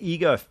make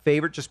Iga a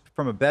favorite just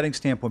from a betting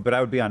standpoint, but I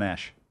would be on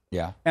Ash.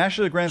 Yeah. Ash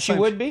is a Grand Slam. She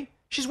would be?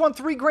 She's won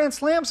 3 Grand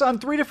Slams on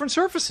 3 different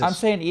surfaces. I'm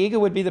saying Iga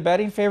would be the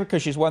betting favorite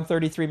because she's won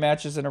 33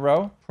 matches in a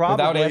row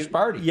without Ash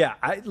Barty. Yeah,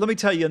 let me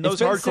tell you, in those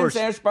it's been hard courts,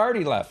 since Ash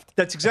Barty left.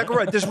 That's exactly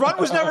right. This run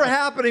was never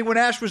happening when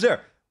Ash was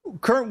there.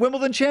 Current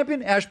Wimbledon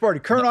champion, Ash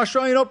Barty. Current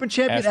Australian Open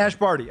champion, Ash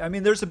Barty. I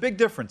mean, there's a big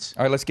difference.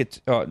 All right, let's get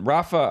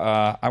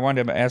Rafa. I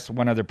wanted to ask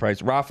one other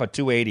price. Rafa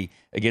 280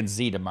 against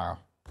Z tomorrow.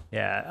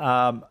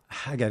 Yeah,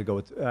 I got to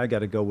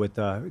go with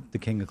the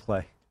King of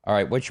Clay. All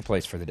right, what's your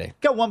place for the day?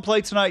 Got one play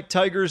tonight.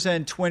 Tigers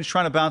and Twins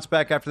trying to bounce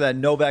back after that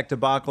Novak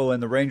debacle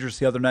and the Rangers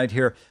the other night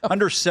here.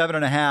 Under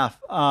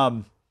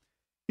 7.5.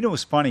 You know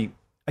what's funny?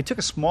 I took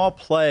a small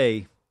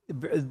play,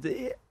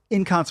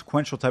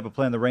 inconsequential type of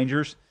play on the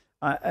Rangers,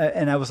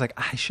 and I was like,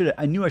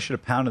 I knew I should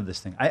have pounded this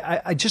thing.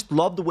 I just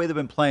love the way they've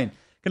been playing.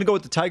 Going to go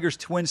with the Tigers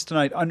Twins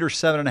tonight, under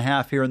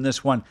 7.5 here in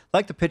this one.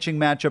 Like the pitching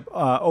matchup,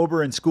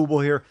 Ober and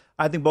Skubal here.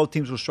 I think both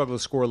teams will struggle to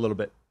score a little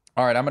bit.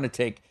 All right, I'm going to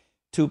take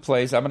 2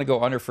 plays. I'm going to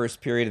go under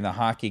first period in the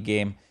hockey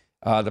game.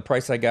 The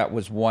price I got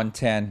was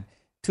 110.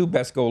 2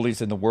 best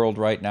goalies in the world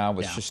right now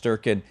with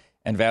Shesterkin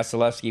and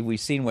Vasilevsky. We've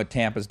seen what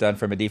Tampa's done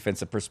from a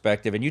defensive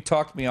perspective. And you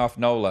talked me off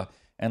Nola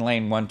and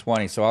laying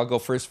 120. So I'll go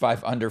first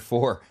 5 under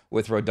 4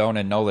 with Rodon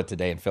and Nola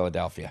today in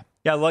Philadelphia.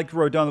 Yeah, I like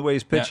Rodon the way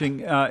he's pitching.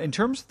 Yeah. In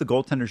terms of the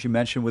goaltenders you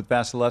mentioned with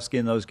Vasilevsky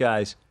and those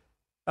guys,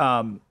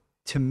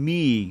 to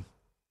me,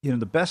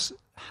 the best.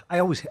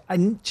 I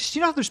just,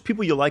 how there's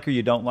people you like or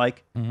you don't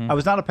like. Mm-hmm. I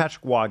was not a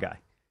Patrick Waugh guy.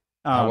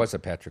 I was a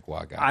Patrick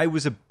Waugh guy. I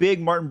was a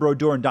big Martin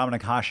Brodeur and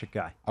Dominic Hasek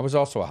guy. I was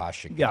also a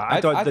Hasek guy. Yeah, I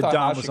thought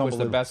Dom was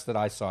the best that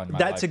I saw in my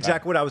That's lifetime.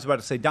 exactly what I was about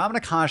to say.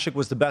 Dominic Hasek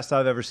was the best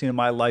I've ever seen in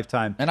my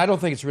lifetime. And I don't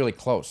think it's really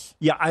close.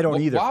 Yeah, I don't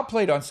either. Waugh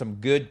played on some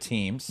good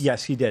teams.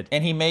 Yes, he did.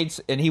 And he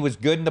was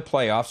good in the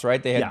playoffs,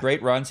 right? They had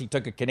great runs. He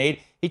took a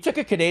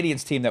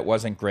Canadiens team that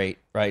wasn't great,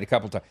 right, a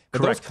couple times.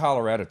 But those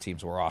Colorado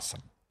teams were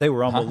awesome. They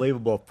were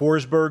unbelievable.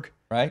 Forsberg,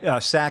 right?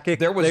 Sakic.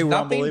 There was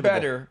nothing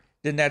better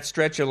than that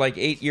stretch of like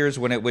 8 years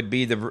when it would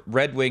be the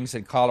Red Wings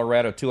and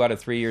Colorado 2 out of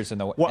 3 years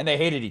and they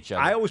hated each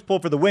other. I always pull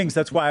for the Wings.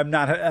 That's why I'm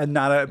not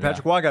a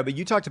Patrick Waugh guy. But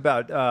you talked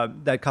about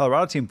that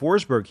Colorado team,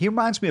 Forsberg. He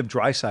reminds me of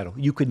Draisaitl.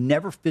 You could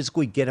never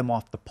physically get him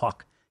off the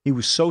puck. He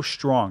was so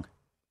strong.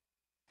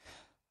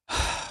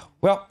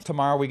 Well,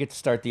 tomorrow we get to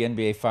start the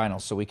NBA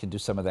Finals, so we can do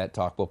some of that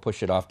talk. We'll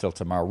push it off till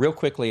tomorrow. Real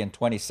quickly in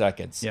 20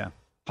 seconds. Yeah.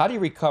 How do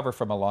you recover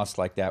from a loss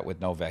like that with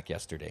Novak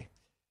yesterday?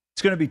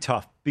 It's going to be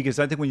tough because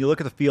I think when you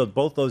look at the field,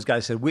 both those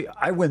guys said,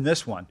 I win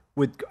this one.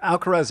 With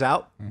Alcaraz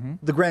out,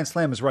 the Grand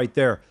Slam is right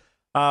there.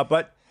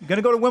 But going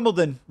to go to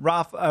Wimbledon.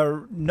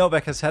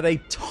 Novak has had a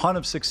ton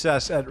of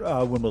success at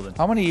Wimbledon.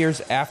 How many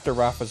years after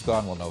Rafa's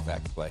gone will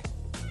Novak play?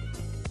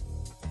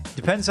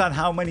 Depends on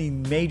how many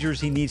majors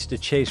he needs to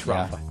chase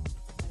Rafa.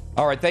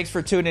 All right, thanks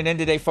for tuning in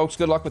today, folks.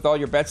 Good luck with all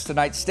your bets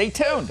tonight. Stay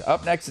tuned.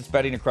 Up next, it's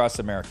Betting Across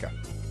America.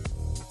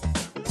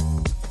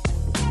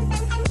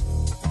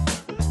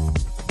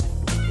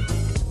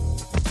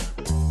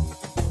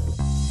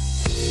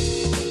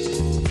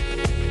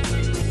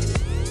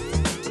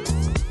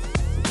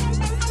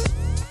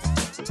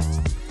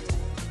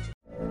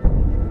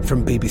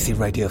 From BBC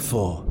Radio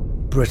 4,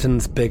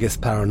 Britain's biggest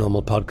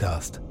paranormal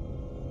podcast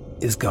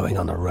is going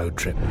on a road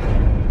trip.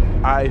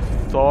 I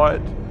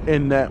thought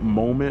in that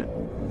moment,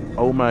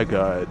 oh my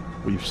God,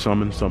 we've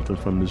summoned something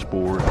from this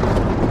board.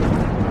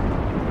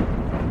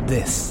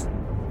 This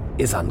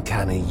is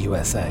Uncanny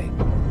USA.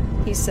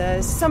 He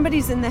says,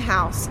 somebody's in the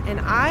house, and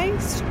I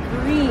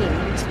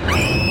screamed.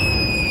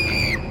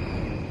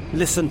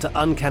 Listen to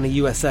Uncanny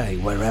USA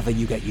wherever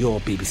you get your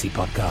BBC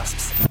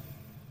podcasts,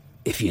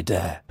 if you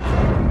dare.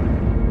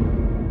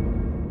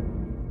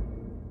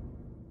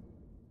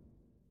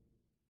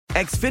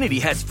 Xfinity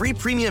has free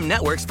premium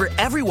networks for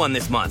everyone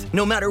this month,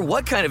 no matter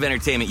what kind of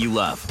entertainment you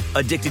love.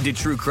 Addicted to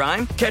true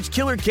crime? Catch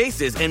killer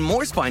cases and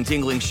more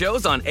spine-tingling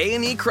shows on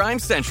A&E Crime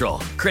Central.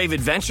 Crave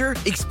adventure?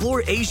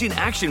 Explore Asian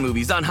action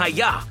movies on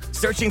Hi-YAH.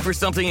 Searching for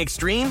something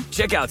extreme?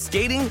 Check out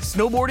skating,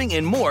 snowboarding,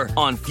 and more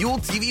on Fuel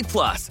TV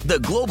Plus, the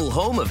global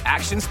home of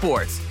action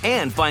sports.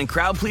 And find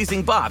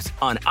crowd-pleasing bops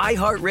on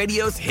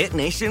iHeartRadio's Hit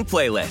Nation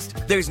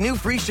playlist. There's new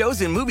free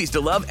shows and movies to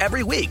love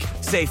every week.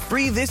 Say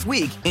free this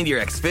week in your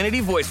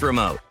Xfinity voice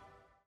remote.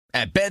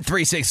 At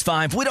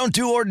Bet365, we don't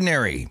do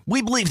ordinary.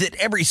 We believe that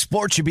every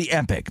sport should be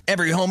epic.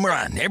 Every home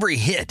run, every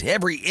hit,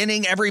 every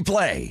inning, every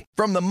play.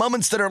 From the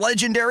moments that are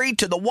legendary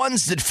to the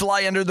ones that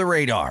fly under the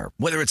radar.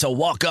 Whether it's a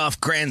walk-off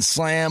grand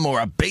slam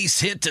or a base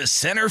hit to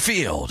center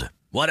field.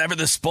 Whatever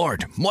the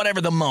sport,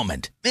 whatever the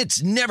moment.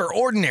 It's never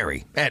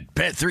ordinary at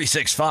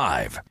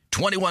Bet365.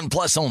 21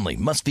 plus only.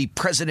 Must be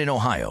present in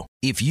Ohio.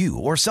 If you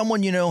or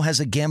someone you know has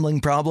a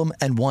gambling problem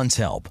and wants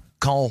help,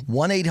 call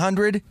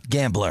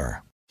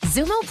 1-800-GAMBLER.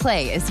 Xumo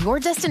Play is your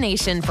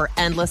destination for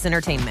endless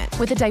entertainment.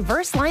 With a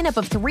diverse lineup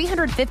of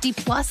 350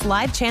 plus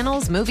live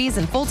channels, movies,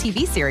 and full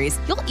TV series,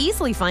 you'll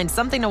easily find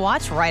something to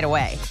watch right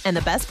away. And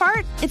the best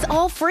part? It's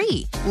all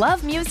free.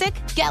 Love music?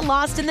 Get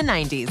lost in the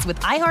 90s with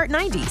iHeart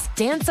 90s,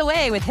 dance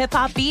away with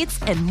hip-hop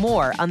beats, and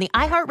more on the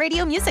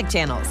iHeartRadio music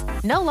channels.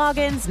 No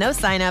logins, no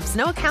signups,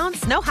 no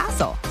accounts, no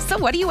hassle. So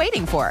what are you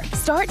waiting for?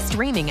 Start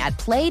streaming at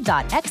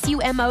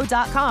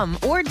play.xumo.com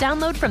or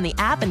download from the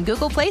app and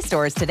Google Play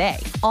stores today.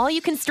 All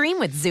you can stream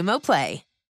with Xumo Play.